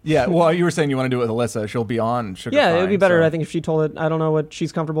meant. Yeah, well, you were saying you want to do it with Alyssa. She'll be on Sugar Yeah, Fine, it'd be better, so- I think, if she told it. I don't know what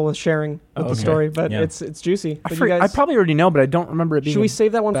she's comfortable with sharing with the Okay. story, but Yeah. it's juicy. I, But you guys, I probably already know, but I don't remember it being. should we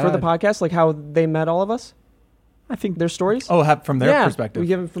save that one for the bad. podcast, like how they met all of us? I think Their stories? Oh, from their yeah, perspective. we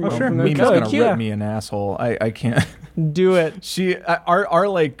give it from, Well, from their Mimi's Good, gonna cute. rip me an asshole. I can't. Do it. Our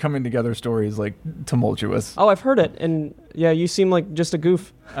like coming together story is like tumultuous. Oh, I've heard it, and yeah, you seem like just a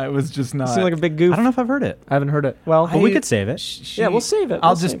goof. I was just You not. seem like a big goof. I don't know if I've heard it, I haven't heard it. Well, but we could save it. yeah, we'll save it.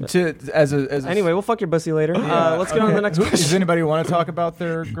 I'll We'll just save it. as a Anyway, we'll fuck your pussy later. Yeah, Let's get on to the next Does question. anybody want to talk about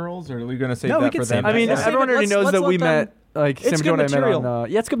their girls, or are we going to save No, we that can for save them? it. I mean, Let's save everyone it. already Let's- knows that let's we let them- met. Like It's Sam good Joe and I met material. on.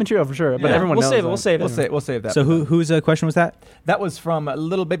 Yeah, it's good material for sure. But Yeah. everyone We'll knows save it. that. We'll save it. We'll save that. So whose question was that? That was from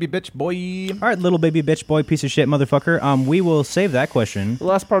Little Baby Bitch Boy. All right, little baby bitch boy, piece of shit motherfucker. We will save that question. The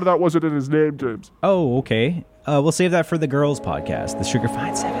last part of that wasn't in his name, James. Oh, okay. We'll save that for the girls' podcast, the Sugar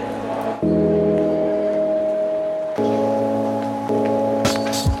Fine 7.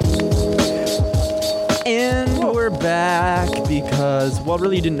 And we're back because, well,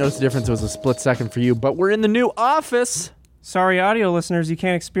 really, you didn't notice the difference. It was a split second for you, but we're in the new office. Sorry, audio listeners, you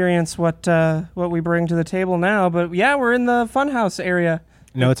can't experience what we bring to the table now. But yeah, we're in the Funhouse area.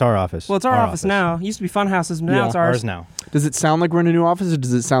 No, it's our office. Well, it's our office now. It used to be Funhouse's, but now Yeah, it's ours. Ours now. Does it sound like we're in a new office, or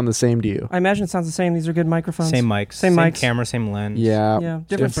does it sound the same to you? I imagine it sounds the same. These are good microphones. Same mics. Same mics. camera, same lens. Yeah. Yeah,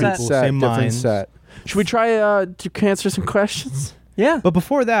 different set. Same different minds. set. Should we try to answer some questions? Yeah. But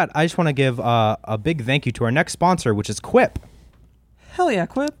before that, I just want to give a big thank you to our next sponsor, which is Quip. Hell yeah,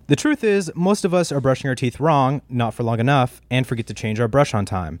 Quip. The truth is, most of us are brushing our teeth wrong, not for long enough, and forget to change our brush on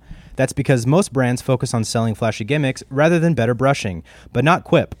time. That's because most brands focus on selling flashy gimmicks rather than better brushing, but not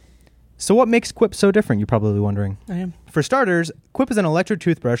Quip. So what makes Quip so different, you're probably wondering? I am. For starters, Quip is an electric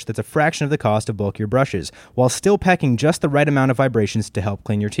toothbrush that's a fraction of the cost of bulkier brushes, while still packing just the right amount of vibrations to help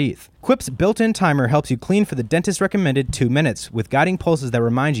clean your teeth. Quip's built-in timer helps you clean for the dentist's recommended 2 minutes, with guiding pulses that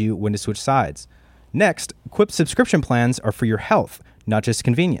remind you when to switch sides. Next, Quip's subscription plans are for your health, not just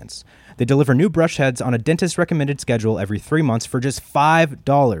convenience. They deliver new brush heads on a dentist recommended schedule every 3 months for just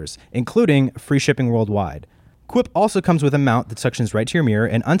 $5, including free shipping worldwide. Quip also comes with a mount that suctions right to your mirror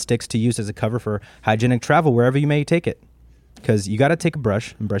and unsticks to use as a cover for hygienic travel wherever you may take it. Because you got to take a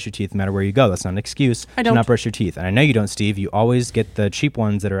brush and brush your teeth no matter where you go. That's not an excuse to not brush your teeth. And I know you don't, Steve. You always get the cheap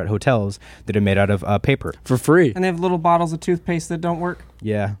ones that are at hotels that are made out of paper. For free. And they have little bottles of toothpaste that don't work.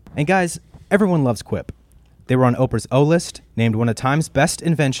 Yeah. And guys, everyone loves Quip. They were on Oprah's O List, named one of Time's best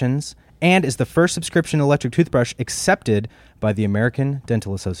inventions, and is the first subscription electric toothbrush accepted by the American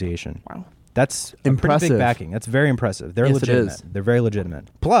Dental Association. Wow. That's impressive. Pretty big backing. That's very impressive. They're Yes, legitimate. it is. They're very legitimate.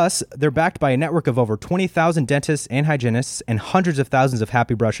 Plus, they're backed by a network of over 20,000 dentists and hygienists and hundreds of thousands of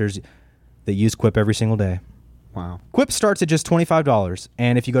happy brushers that use Quip every single day. Wow. Quip starts at just $25,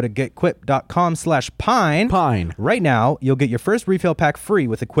 and if you go to getquip.com/pine, right now, you'll get your first refill pack free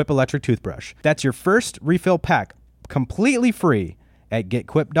with a Quip electric toothbrush. That's your first refill pack completely free at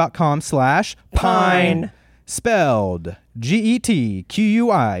getquip.com/pine. Spelled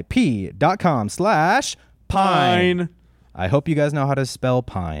GETQUIP.com/pine. I hope you guys know how to spell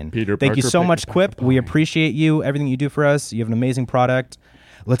pine. Peter Thank you Parker so picked much, Quip. Pine. We appreciate you, everything you do for us. You have an amazing product.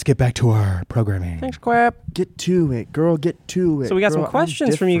 Let's get back to our programming. Thanks, Quip. Get to it, girl. Get to it. So we got some Girl, I'm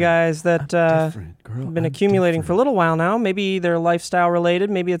questions from you guys that different. Girl, have been I'm accumulating for a little while now. Maybe they're lifestyle related.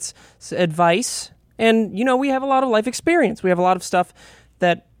 Maybe it's advice. And, you know, we have a lot of life experience. We have a lot of stuff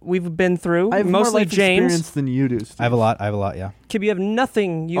that we've been through. I have mostly more life James. experience than you do, Steve. I have a lot, yeah. Kib, you have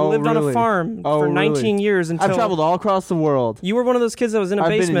nothing. You Oh, lived on a really? farm Oh, for 19 really? years until I've traveled all across the world. you were one of those kids that was in a I've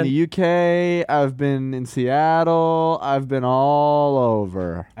basement. been in the UK. I've been in Seattle. I've been all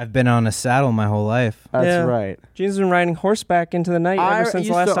over. I've been on a saddle my whole life. That's Yeah. right. James has been riding horseback into the night ever since the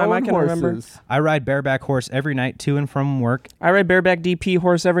used last to time I own can remember. horses. I ride bareback horse every night to and from work. I ride bareback DP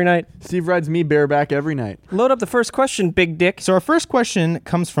horse every night. Steve rides me bareback every night. Load up the first question, big dick. So our first question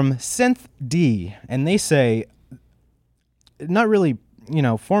comes from Synth D, and they say, not really,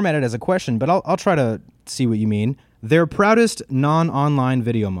 formatted as a question, but I'll try to see what you mean. Their proudest non-online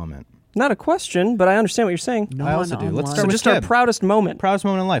video moment. Not a question, but I understand what you're saying. I also do. Let's So start with just our Kib. proudest moment. Proudest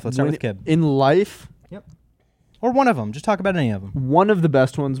moment in life. Let's start with Kib. In life, Or one of them. Just talk about any of them. one of the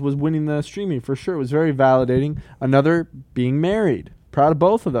best ones was winning the streaming for sure. It was very validating. Another, being married. Proud of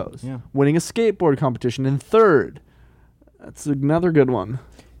both of those. Yeah. Winning a skateboard competition in third. That's another good one.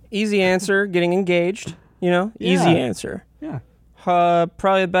 Easy answer, getting engaged. Easy Yeah. answer. Yeah.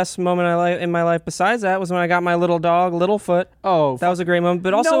 Probably the best moment in my life besides that was when I got my little dog, Littlefoot. Oh, That was a great moment, but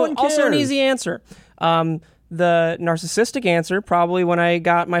No also one also an cares. easy answer. The narcissistic answer, probably when I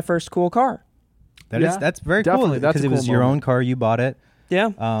got my first cool car. That's very cool Definitely. That's because a it was cool your moment. own car. You bought it. Yeah.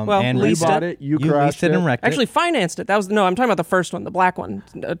 Well, and you leased bought it. it. You leased crashed it and wrecked Actually, it. financed it. I'm talking about the first one, the black one,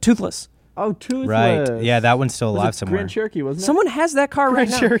 toothless. Oh, toothless. Right. Yeah, that one's still Was alive it somewhere. Grand Cherokee, wasn't it? Someone has that car right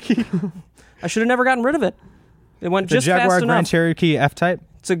now. Cherokee. I should have never gotten rid of it. It went The just Jaguar fast Grand enough. Cherokee F-Type.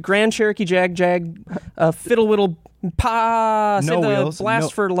 It's a Grand Cherokee Jag, fiddle whiddle, pa. No Save the wheels. blast No-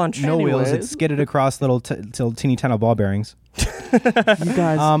 for lunch. No wheels. Anyways. It's skidded across little teeny tiny ball bearings. You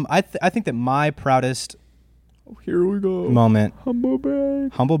guys. I think that my proudest Here we go. moment, Humble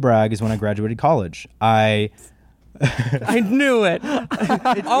brag. humble brag, is when I graduated college. I knew it.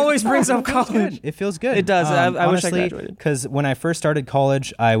 It always brings up college. It feels good. It does. I wish I honestly, graduated. because when I first started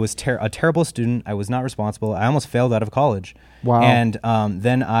college, I was a terrible student. I was not responsible. I almost failed out of college. Wow. And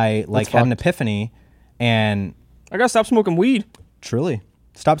then I had an epiphany, and I gotta stop smoking weed. truly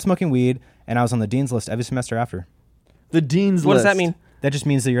stopped smoking weed, and I was on the dean's list every semester after. The dean's What list. does that mean? That just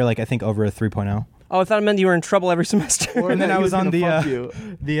means that you're I think over a 3.0. Oh, I thought it meant you were in trouble every semester. Or And then that I he was on gonna fuck you.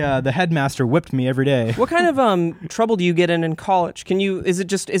 the headmaster whipped me every day. What kind of trouble do you get in college?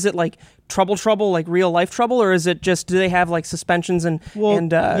 Is it like trouble, like real life trouble, or is it just, do they have like suspensions and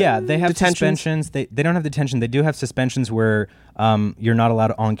yeah, they have detentions? suspensions. They don't have detention. They do have suspensions where you're not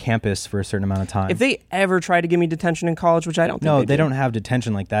allowed on campus for a certain amount of time. If they ever try to give me detention in college, which I don't think no, they they do. don't have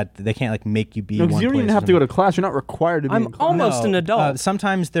detention like that. They can't make you be. No, because one you don't even place have or to go something. to class. You're not required to be I'm in class. almost an adult.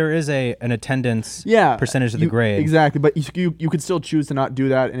 Sometimes there is an attendance Yeah, percentage of the you- grade. Exactly, but you could still choose to not do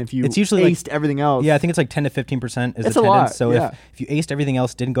that, and if you It's usually aced everything else, Yeah, I think it's like 10 to 15% is It's a attendance. lot, So yeah. if you aced everything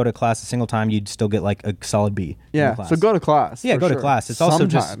else, didn't go to class a single time, you'd still get like a solid B. in yeah. the class. So go to class. Yeah, for go to sure. class. It's also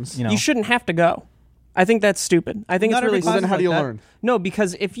Sometimes. just You shouldn't have to go. I think that's stupid. I think Not it's really every Well, then class how is do you like that. learn? No,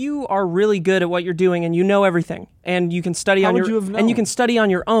 because if you are really good at what you're doing and you know everything and you can study How on would your you have and you known? can study on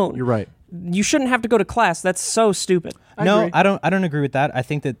your own. You're right. You shouldn't have to go to class. That's so stupid. No, agree. I don't agree with that. I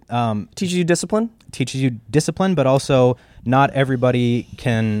think that Teaches you discipline. teaches you discipline, but also not everybody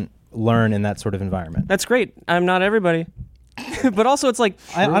can learn in that sort of environment. That's great. I'm not everybody. But also, it's like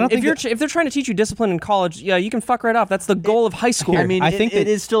I don't if think if they're trying to teach you discipline in college, yeah, you can fuck right off. That's the goal of high school. I mean, I think it that-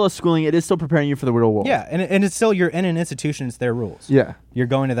 is still a schooling. It is still preparing you for the real world. Yeah, and it's still, you're in an institution. It's their rules. Yeah. You're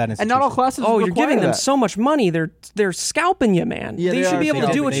going to that institution. And not all classes oh, you're require giving them that. so much money. They're scalping you, man. Yeah, they they should are be able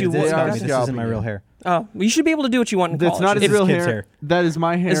to do what you They want. are This isn't scalping my you. real hair. Oh, you should be able to do what you want in That's college. not his If- real kid's hair. hair. That is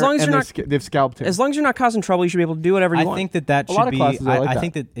my hair. As long as and you're they've scalped him. As long as you're not causing trouble, you should be able to do whatever you I want. think that A lot should of be. classes are like I that.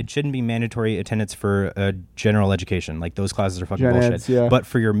 think that it shouldn't be mandatory attendance for general education. Like those classes are fucking Gen bullshit. eds, yeah. But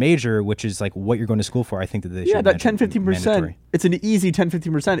for your major, which is like what you're going to school for, I think that they should. yeah, that 10-15%. mandatory. It's an easy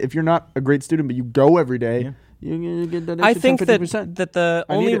 10-15%. If you're not a great student, but you go every day, Yeah. you get that I extra think 10-15%. that the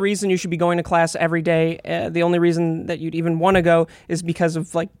I need only it. reason you should be going to class every day, the only reason that you'd even want to go is because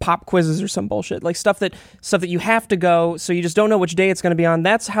of like pop quizzes or some bullshit, like stuff that you have to go, so you just don't know which day it's going to be on.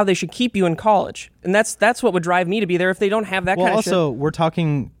 That's how they should keep you in college, and that's what would drive me to be there if they don't have that Well, kind of shit. also we're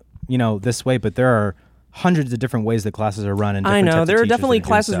talking, this way, but there are hundreds of different ways that classes are run. And I different know types of there are teachers that definitely are doing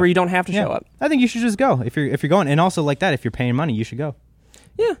classes stuff. where you don't have to Yeah. show up. I think you should just go if you're going, and also like that, if you're paying money, you should go.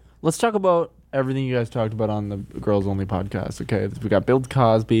 Yeah. Let's talk about everything you guys talked about on the Girls Only podcast. Okay, we got Bill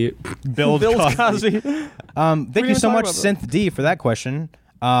Cosby. Bill Cosby. Thank even you so talk much, about that? Synth D, for that question.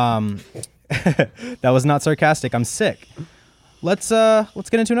 That was not sarcastic. I'm sick. Let's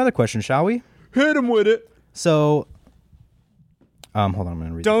get into another question, shall we? Hit him with it. So, hold on, I'm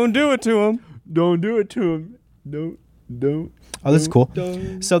gonna read. Don't do it to him. Don't do it to him. Don't. Oh, this is cool.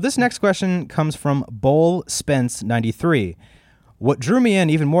 So this next question comes from Bowl Spence 93. What drew me in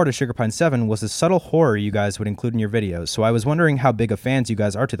even more to Sugar Pine 7 was the subtle horror you guys would include in your videos. So I was wondering how big of fans you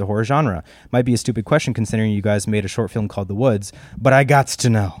guys are to the horror genre. Might be a stupid question considering you guys made a short film called The Woods, but I gots to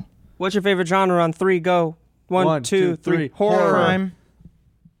know. What's your favorite genre on 3? Go. 1, 2, 3. Horror. Crime.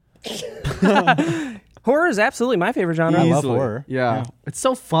 Horror is absolutely my favorite genre. I love Easily. horror. Yeah. It's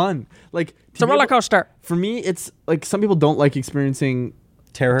so fun. Like It's a roller coaster. For me, it's like some people don't like experiencing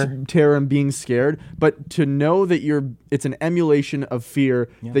Terror. terror and being scared, but to know that it's an emulation of fear,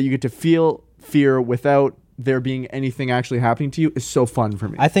 that you get to feel fear without there being anything actually happening to you is so fun for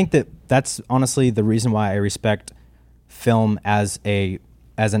me. I think that that's honestly the reason why I respect film as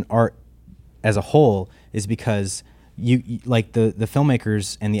an art as a whole, is because you like the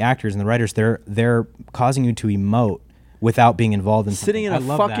filmmakers and the actors and the writers, they're causing you to emote without being involved in Sitting in something.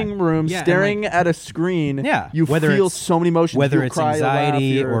 a I love fucking that. room, Yeah, and, staring like, at a screen, yeah, you whether feel it's- so many emotions. whether You'll it's cry, you'll laugh, anxiety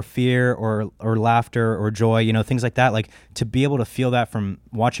you're- or fear or laughter or joy, things like that. Like to be able to feel that from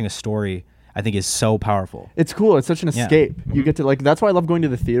watching a story, I think is so powerful. It's cool. It's such an Yeah. escape. You get to that's why I love going to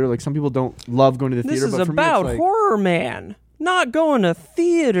the theater. Like some people don't love going to the This theater, is but for me, about it's like, horror, man. Not going to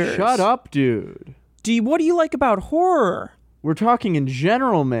theaters. shut up, dude. What do you like about horror? We're talking in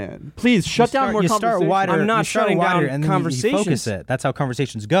general, man. Please shut down more You start conversation. wider. I'm not you start shutting wider, down and then conversations. You focus it. That's how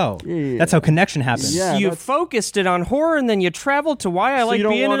conversations go. Yeah. That's how connection happens. Yeah, You that's- focused it on horror, and then you traveled to why I like you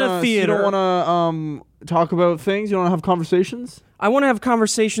don't being in wanna- a theater. So you don't want to talk about things? You don't want to have conversations? I want to have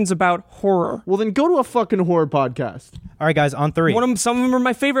conversations about horror. Well, then go to a fucking horror podcast. All right, guys, on 3. Some of them are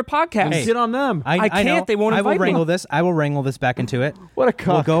my favorite podcasts. Hey. Sit on them. I can't, know. they won't I will invite me. wrangle this. I will wrangle this back into it. What a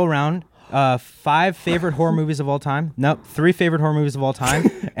We'll cuck. go around. 5 favorite horror movies of all time. Nope, 3 favorite horror movies of all time,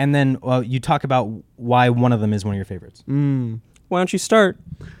 and then you talk about why one of them is one of your favorites. Why don't you start?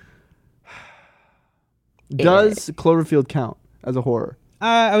 Does Cloverfield count as a horror?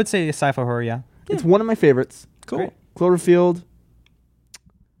 I would say sci-fi horror. Yeah. It's one of my favorites. Cool. Great. Cloverfield.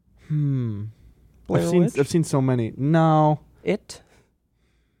 Blair Witch? I've seen so many. No. It.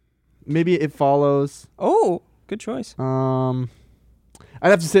 Maybe It Follows. Oh, good choice. I'd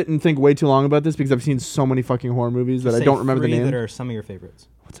have to sit and think way too long about this because I've seen so many fucking horror movies that I Say don't remember the 3 name. that are some of your favorites.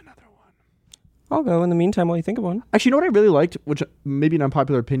 What's another one? I'll go in the meantime while you think of one. Actually, you know what I really liked, which maybe an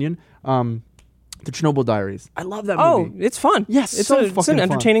unpopular opinion, the Chernobyl Diaries. I love that Oh, movie. it's fun. Yes, it's so it's fucking an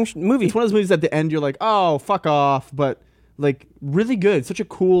fun. entertaining movie. It's one of those movies at the end you're like, oh, fuck off, but like really good. It's such a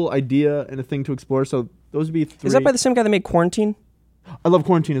cool idea and a thing to explore. So those would be 3. Is that by the same guy that made Quarantine? I love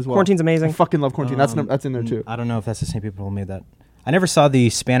Quarantine as well. Quarantine's amazing. I fucking love Quarantine. That's in there too. I don't know if that's the same people who made that. I never saw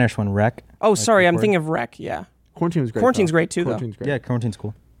the Spanish one, Wreck. Oh, sorry, I'm before. thinking of Wreck. Yeah. Quarantine was great. Quarantine's though. great too, though. Quarantine's great. Yeah, Quarantine's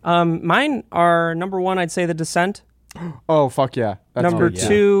cool. Mine are number 1. I'd say The Descent. Oh fuck yeah. That's Number good. yeah.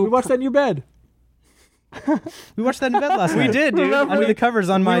 2. We watched that in your bed. We watched that in bed last night. We did, dude. Under the covers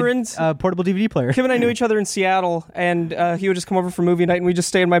on We my were in- portable DVD player. Kim and I knew each other in Seattle, and he would just come over for movie night, and we just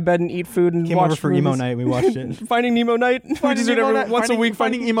stay in my bed and eat food and Came watch over for movies. emo night. We watched it. Finding Nemo night. We just do it every, once a week.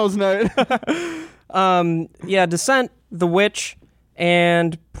 Finding Emo's night. Yeah, Descent, The Witch,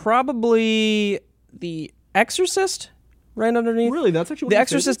 and probably The Exorcist right underneath. Really, that's actually one The of my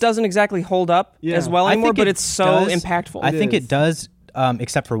Exorcist favorites? doesn't exactly hold up Yeah. as well I anymore, think but it it's so does- impactful. I think is. it does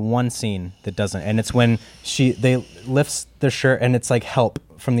except for one scene that doesn't, and it's when they lifts the shirt and it's like help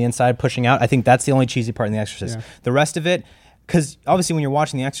from the inside pushing out. I think that's the only cheesy part in The Exorcist. Yeah. The rest of it, because obviously when you're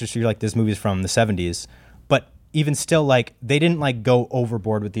watching The Exorcist, you're like, this movie's from the 70s, but even still, like, they didn't like go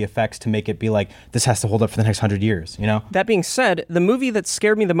overboard with the effects to make it be like, this has to hold up for the next 100 years, you know? That being said, the movie that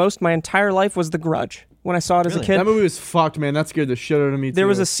scared me the most my entire life was The Grudge. When I saw it as a Really? kid, That movie was fucked, man. That scared the shit out of me, there too.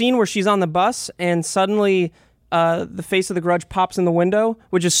 was a scene where she's on the bus and suddenly the face of the Grudge pops in the window,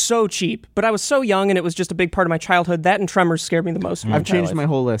 which is so cheap. But I was so young and it was just a big part of my childhood. That and Tremors scared me the most. I've changed my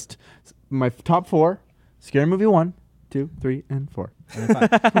whole list. My top 4, Scary Movie 1, 2, 3, and 4.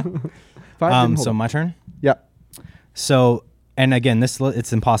 5 So my turn? yeah. So, and again,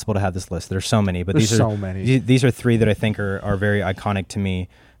 it's impossible to have this list. There's so many, but There's these are so many. These are 3 that I think are very iconic to me.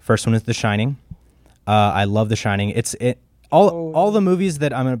 First one is The Shining. I love The Shining. All the movies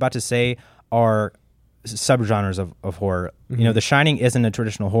that I'm about to say are subgenres of horror. Mm-hmm. You know, The Shining isn't a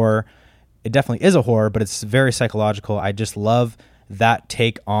traditional horror. It definitely is a horror, but it's very psychological. I just love that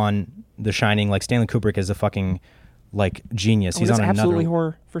take on The Shining. Like, Stanley Kubrick is a fucking like genius. He's It's on another. absolutely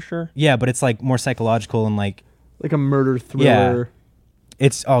horror for sure. Yeah, but it's like more psychological and like Like a murder thriller.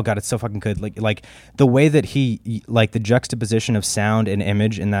 it's oh god, it's so fucking good. Like the way that he like the juxtaposition of sound and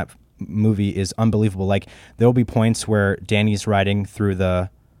image in that movie is unbelievable. Like there'll be points where Danny's riding through the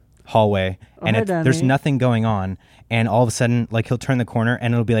hallway and hi, there's Danny. nothing going on, and all of a sudden like he'll turn the corner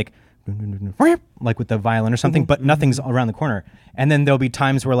and it'll be like with the violin or something, but nothing's around the corner. And then there'll be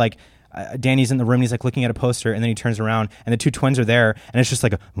times where like Danny's in the room and he's like looking at a poster, and then he turns around and the 2 twins are there, and it's just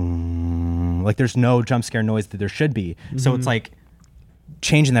like like there's no jump scare noise that there should be. So it's like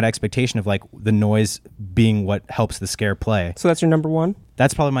changing that expectation of like the noise being what helps the scare play. So that's your number 1?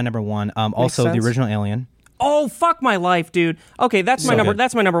 That's probably my number 1. Also the sense. original Alien. Oh, fuck my life, dude. Okay, that's my So number. good.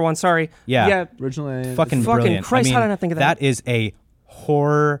 That's my number 1. Sorry. Yeah. Originally, Fucking Fucking brilliant. Christ, I mean, how did I not think of that? That is a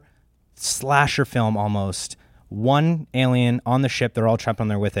horror slasher film almost. One alien on the ship, they're all trapped on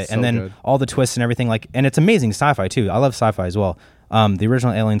there with it, So and then good. all the twists and everything, like, and it's amazing sci-fi too. I love sci-fi as well. The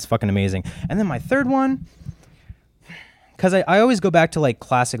original Alien's fucking amazing. And then my third one, because I always go back to like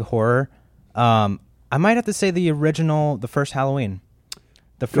classic horror, I might have to say the first Halloween.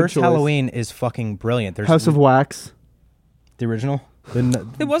 The first choice. Halloween is fucking brilliant. There's House of Wax. the original.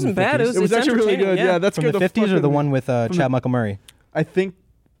 It wasn't bad. It was It was it's actually really entertaining, good. Yeah, that's from the 50s or the one with Chad Michael Murray. I think.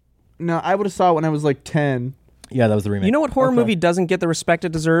 No, I would have saw it when I was like 10. Yeah, that was the remake. You know what horror Okay. movie doesn't get the respect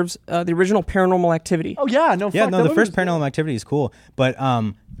it deserves? The original Paranormal Activity. Oh yeah, no. Yeah, fuck, no, that the movie first was Paranormal Activity is cool, but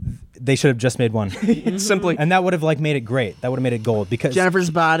they should have just made one, It's simply. and that would have like made it great. That would have made it gold because Jennifer's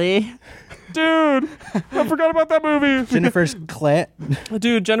Body. Dude, I forgot about that movie. Jennifer's clit.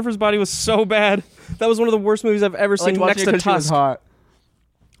 Dude, Jennifer's Body was so bad. That was one of the worst movies I've ever seen next to she was Tusk. hot.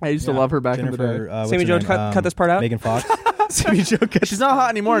 I used to Yeah. love her back in the Jennifer, day. what's Sammy her Jo, name? cut this part out. Megan Fox. Sammy Jo. She's not hot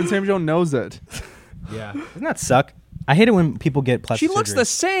anymore, and Sam Jones knows it. Yeah, doesn't that suck? I hate it when people get plastic She looks surgery. the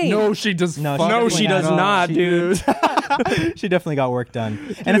same. No, she does. No, fuck No, she does not, dude. She definitely got work done,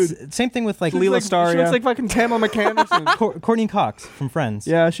 and it's same thing with like Leela Starr, She yeah. looks like fucking Pamela McAnderson. Courtney Cox from Friends.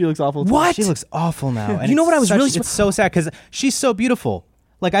 Yeah, she looks awful. What? She looks awful now. And You know it's what I was such- really It's so sad because she's so beautiful.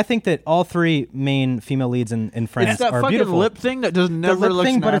 Like I think that all 3 main female leads in Friends It's that are fucking beautiful. lip thing that just never the lip looks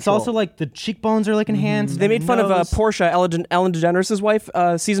thing, but it's natural. also like the cheekbones are like enhanced. They made fun of nose. Portia, Ellen DeGeneres' wife.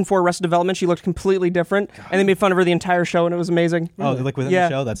 Season 4 Arrested Development, she looked completely different. And they made fun of her the entire show, and it was amazing. Oh, like within Yeah.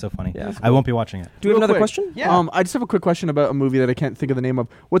 the show? That's so funny. Yeah. I won't be watching it. Do we have Real another quick. question? Yeah. I just have a quick question about a movie that I can't think of the name of.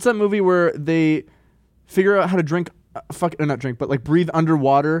 What's that movie where they figure out how to drink, not drink, but like breathe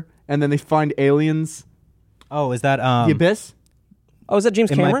underwater, and then they find aliens? Oh, is that The Abyss? Oh, is that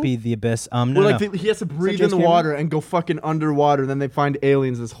James It Cameron? might be The Abyss. No, Where no. like he has to breathe in James the Cameron? water and go fucking underwater, and then they find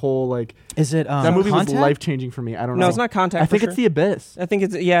aliens. This whole like Is it that movie Contact? was life changing for me. I don't know. No, it's not Contact. I think for it's sure. The Abyss. I think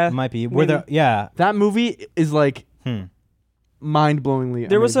it's yeah. It might be. Where maybe. the yeah. That movie is like Hmm. mind-blowingly.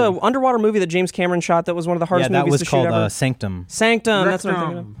 There was a amazing. underwater movie that James Cameron shot that was one of the Yeah, hardest that movies was to shoot called ever. Sanctum. Sanctum. That's what I'm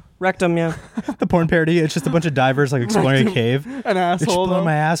thinking of. Rectum, yeah. The porn parody. It's just a bunch of divers like exploring a cave. an asshole. Explore Though.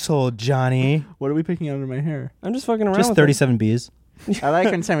 my asshole, Johnny. What are we picking under my hair? I'm just fucking around. Just with 37 bees. I like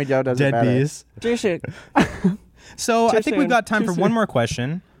when Sammy Joe does Dead it better. bees. it. Just shit. So I Too think we've soon. got time Too for soon. one more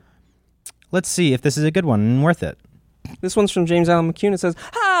question. Let's see if this is a good one and worth it. This one's from James Allen McCune. It says,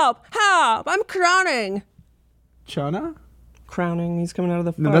 "Help! Help! I'm crowning." Chana? Crowning. He's coming out of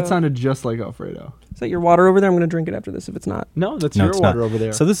the. No, that sounded just like Alfredo. Is that your water over there? I'm going to drink it after this. If it's not, No, that's No, your it's water not. over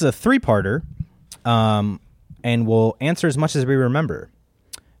there. So this is a 3-parter, and we'll answer as much as we remember.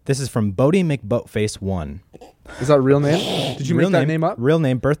 This is from Bodie McBoatface 1. Is that a real name? Did you Real make that name up? Real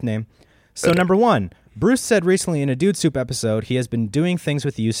name, birth name. So number 1, Bruce said recently in a Dude Soup episode he has been doing things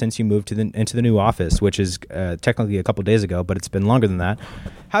with you since you moved into the new office, which is technically a couple days ago, but it's been longer than that.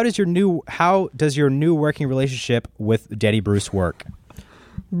 How does your new working relationship with Daddy Bruce work?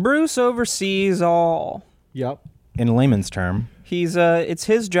 Bruce oversees all. Yep. In layman's term, It's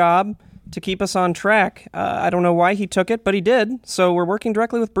his job to keep us on track. I don't know why he took it, but he did. So we're working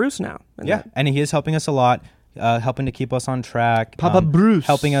directly with Bruce now. and he is helping us a lot. Helping to keep us on track. Papa Bruce.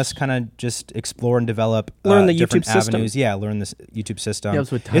 Helping us kind of just explore and develop Learn the different YouTube system. avenues. Yeah, learn this YouTube system. Helps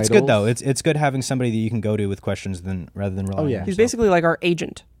with It's good though. titles. It's good having somebody that you can go to with questions rather than relying on yeah. yourself. He's basically like our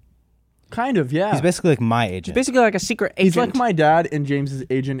agent. Kind of, yeah. He's basically like my agent. He's basically like a secret agent. He's like my dad and James's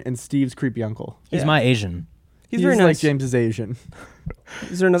agent and Steve's creepy uncle. He's Yeah. my Asian. He's very like nice. James's Asian.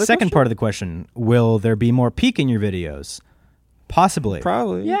 Is there another Second question? part of the question: will there be more peek in your videos? Possibly.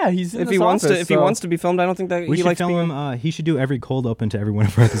 Probably. Yeah, he's in If this he wants office, to, if he so- wants to be filmed, I don't think that We he should likes film being. him. He should do every cold open to every one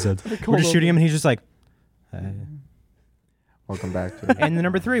of our episodes. We're cold just shooting him, open. and he's just like. Welcome back to And the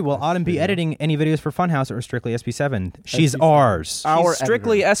number 3: will Autumn be editing any videos for Funhouse or strictly SB7? She's ours. Our She's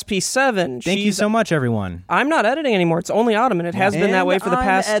strictly editor. SP7. Thank you so much, everyone. I'm not editing anymore. It's only Autumn, and it has been that way for the I'm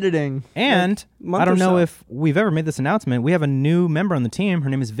past. editing. And month I don't or know so. if we've ever made this announcement. We have a new member on the team. Her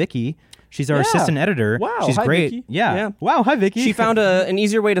name is Vicky. She's our Yeah. assistant editor. Wow. She's Hi, great. Vicky. Yeah. Yeah. Wow. Hi, Vicky. She found an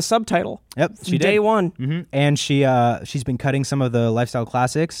easier way to subtitle. Yep. She Day did. one. hmm And she's been cutting some of the lifestyle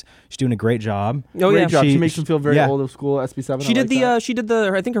classics. She's doing a great job. Oh Great yeah. job. She makes him feel very yeah. old of school. SB7. She did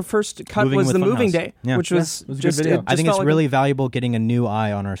the. I think her first cut Moving was with the moving Funhouse. day, Yeah. which Yeah, was it was a good just. video. It I just I think felt it's like really valuable getting a new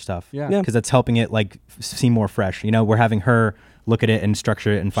eye on our stuff. Yeah. Yeah. Because it's helping it like seem more fresh. You know, we're having her look at it and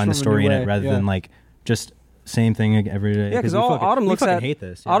structure it and find the From a new story in way, it rather yeah. than like just same thing every day. Yeah, because we all fucking- Autumn we looks fucking at hate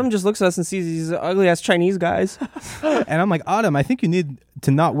this. yeah. Autumn just looks at us and sees these ugly ass Chinese guys. And I'm like, Autumn, I think you need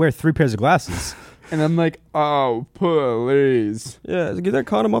to not wear 3 pairs of glasses. And I'm like, oh, please. Yeah, get that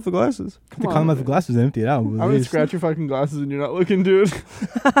condom off the glasses. The column of the glasses empty it out. I'm gonna scratch your fucking glasses and you're not looking, dude.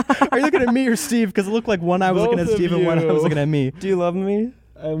 Are you looking at me or Steve? Because it looked like one eye was looking Both at of Steve and one eye was you. looking at me. Do you love me?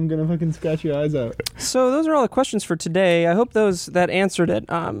 I'm gonna fucking scratch your eyes out. So those are all the questions for today. I hope that answered it.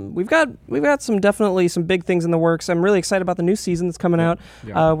 We've got some big things in the works. I'm really excited about the new season that's coming out.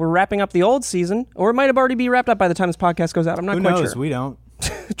 Yeah. We're wrapping up the old season, or it might have already be wrapped up by the time this podcast goes out. I'm not Who quite knows? sure. We don't.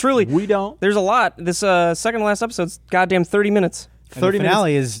 Truly, We don't. there's a lot. This second to last episode's goddamn 30 minutes. 30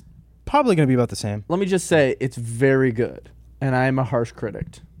 finale is probably going to be about the same. Let me just say, it's very good, and I am a harsh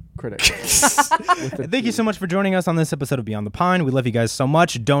critic. Thank you so much for joining us on this episode of Beyond the Pine. We love you guys so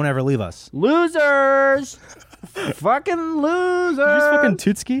much. Don't ever leave us. Losers, fucking losers. Did you just fucking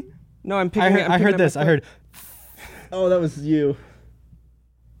Tootski? No, I'm picking. I heard this. I heard. Oh, that was you,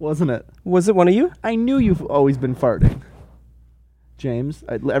 wasn't it? Was it one of you? I knew you've always been farting. James,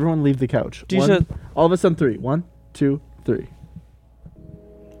 everyone leave the couch. All of us on 3. 1, 2, 3.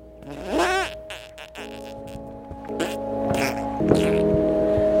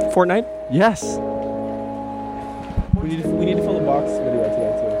 Fortnite? Yes. We need to film a box video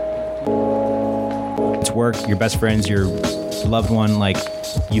today too. It's work, your best friends, your loved one. Like,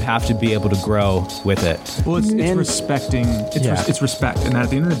 you have to be able to grow with it. Well, it's And- respecting. Yeah. It's respect, and at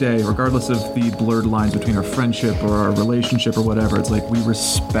the end of the day, regardless of the blurred lines between our friendship or our relationship or whatever, it's like we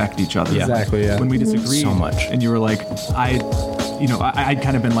respect each other. Yeah. Exactly, yeah. When we disagree So much. and you were like, I'd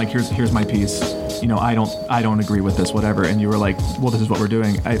kind of been like, here's my piece. I don't agree with this, whatever. And you were like, well, this is what we're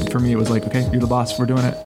doing. For me, it was like, okay, you're the boss. We're doing it.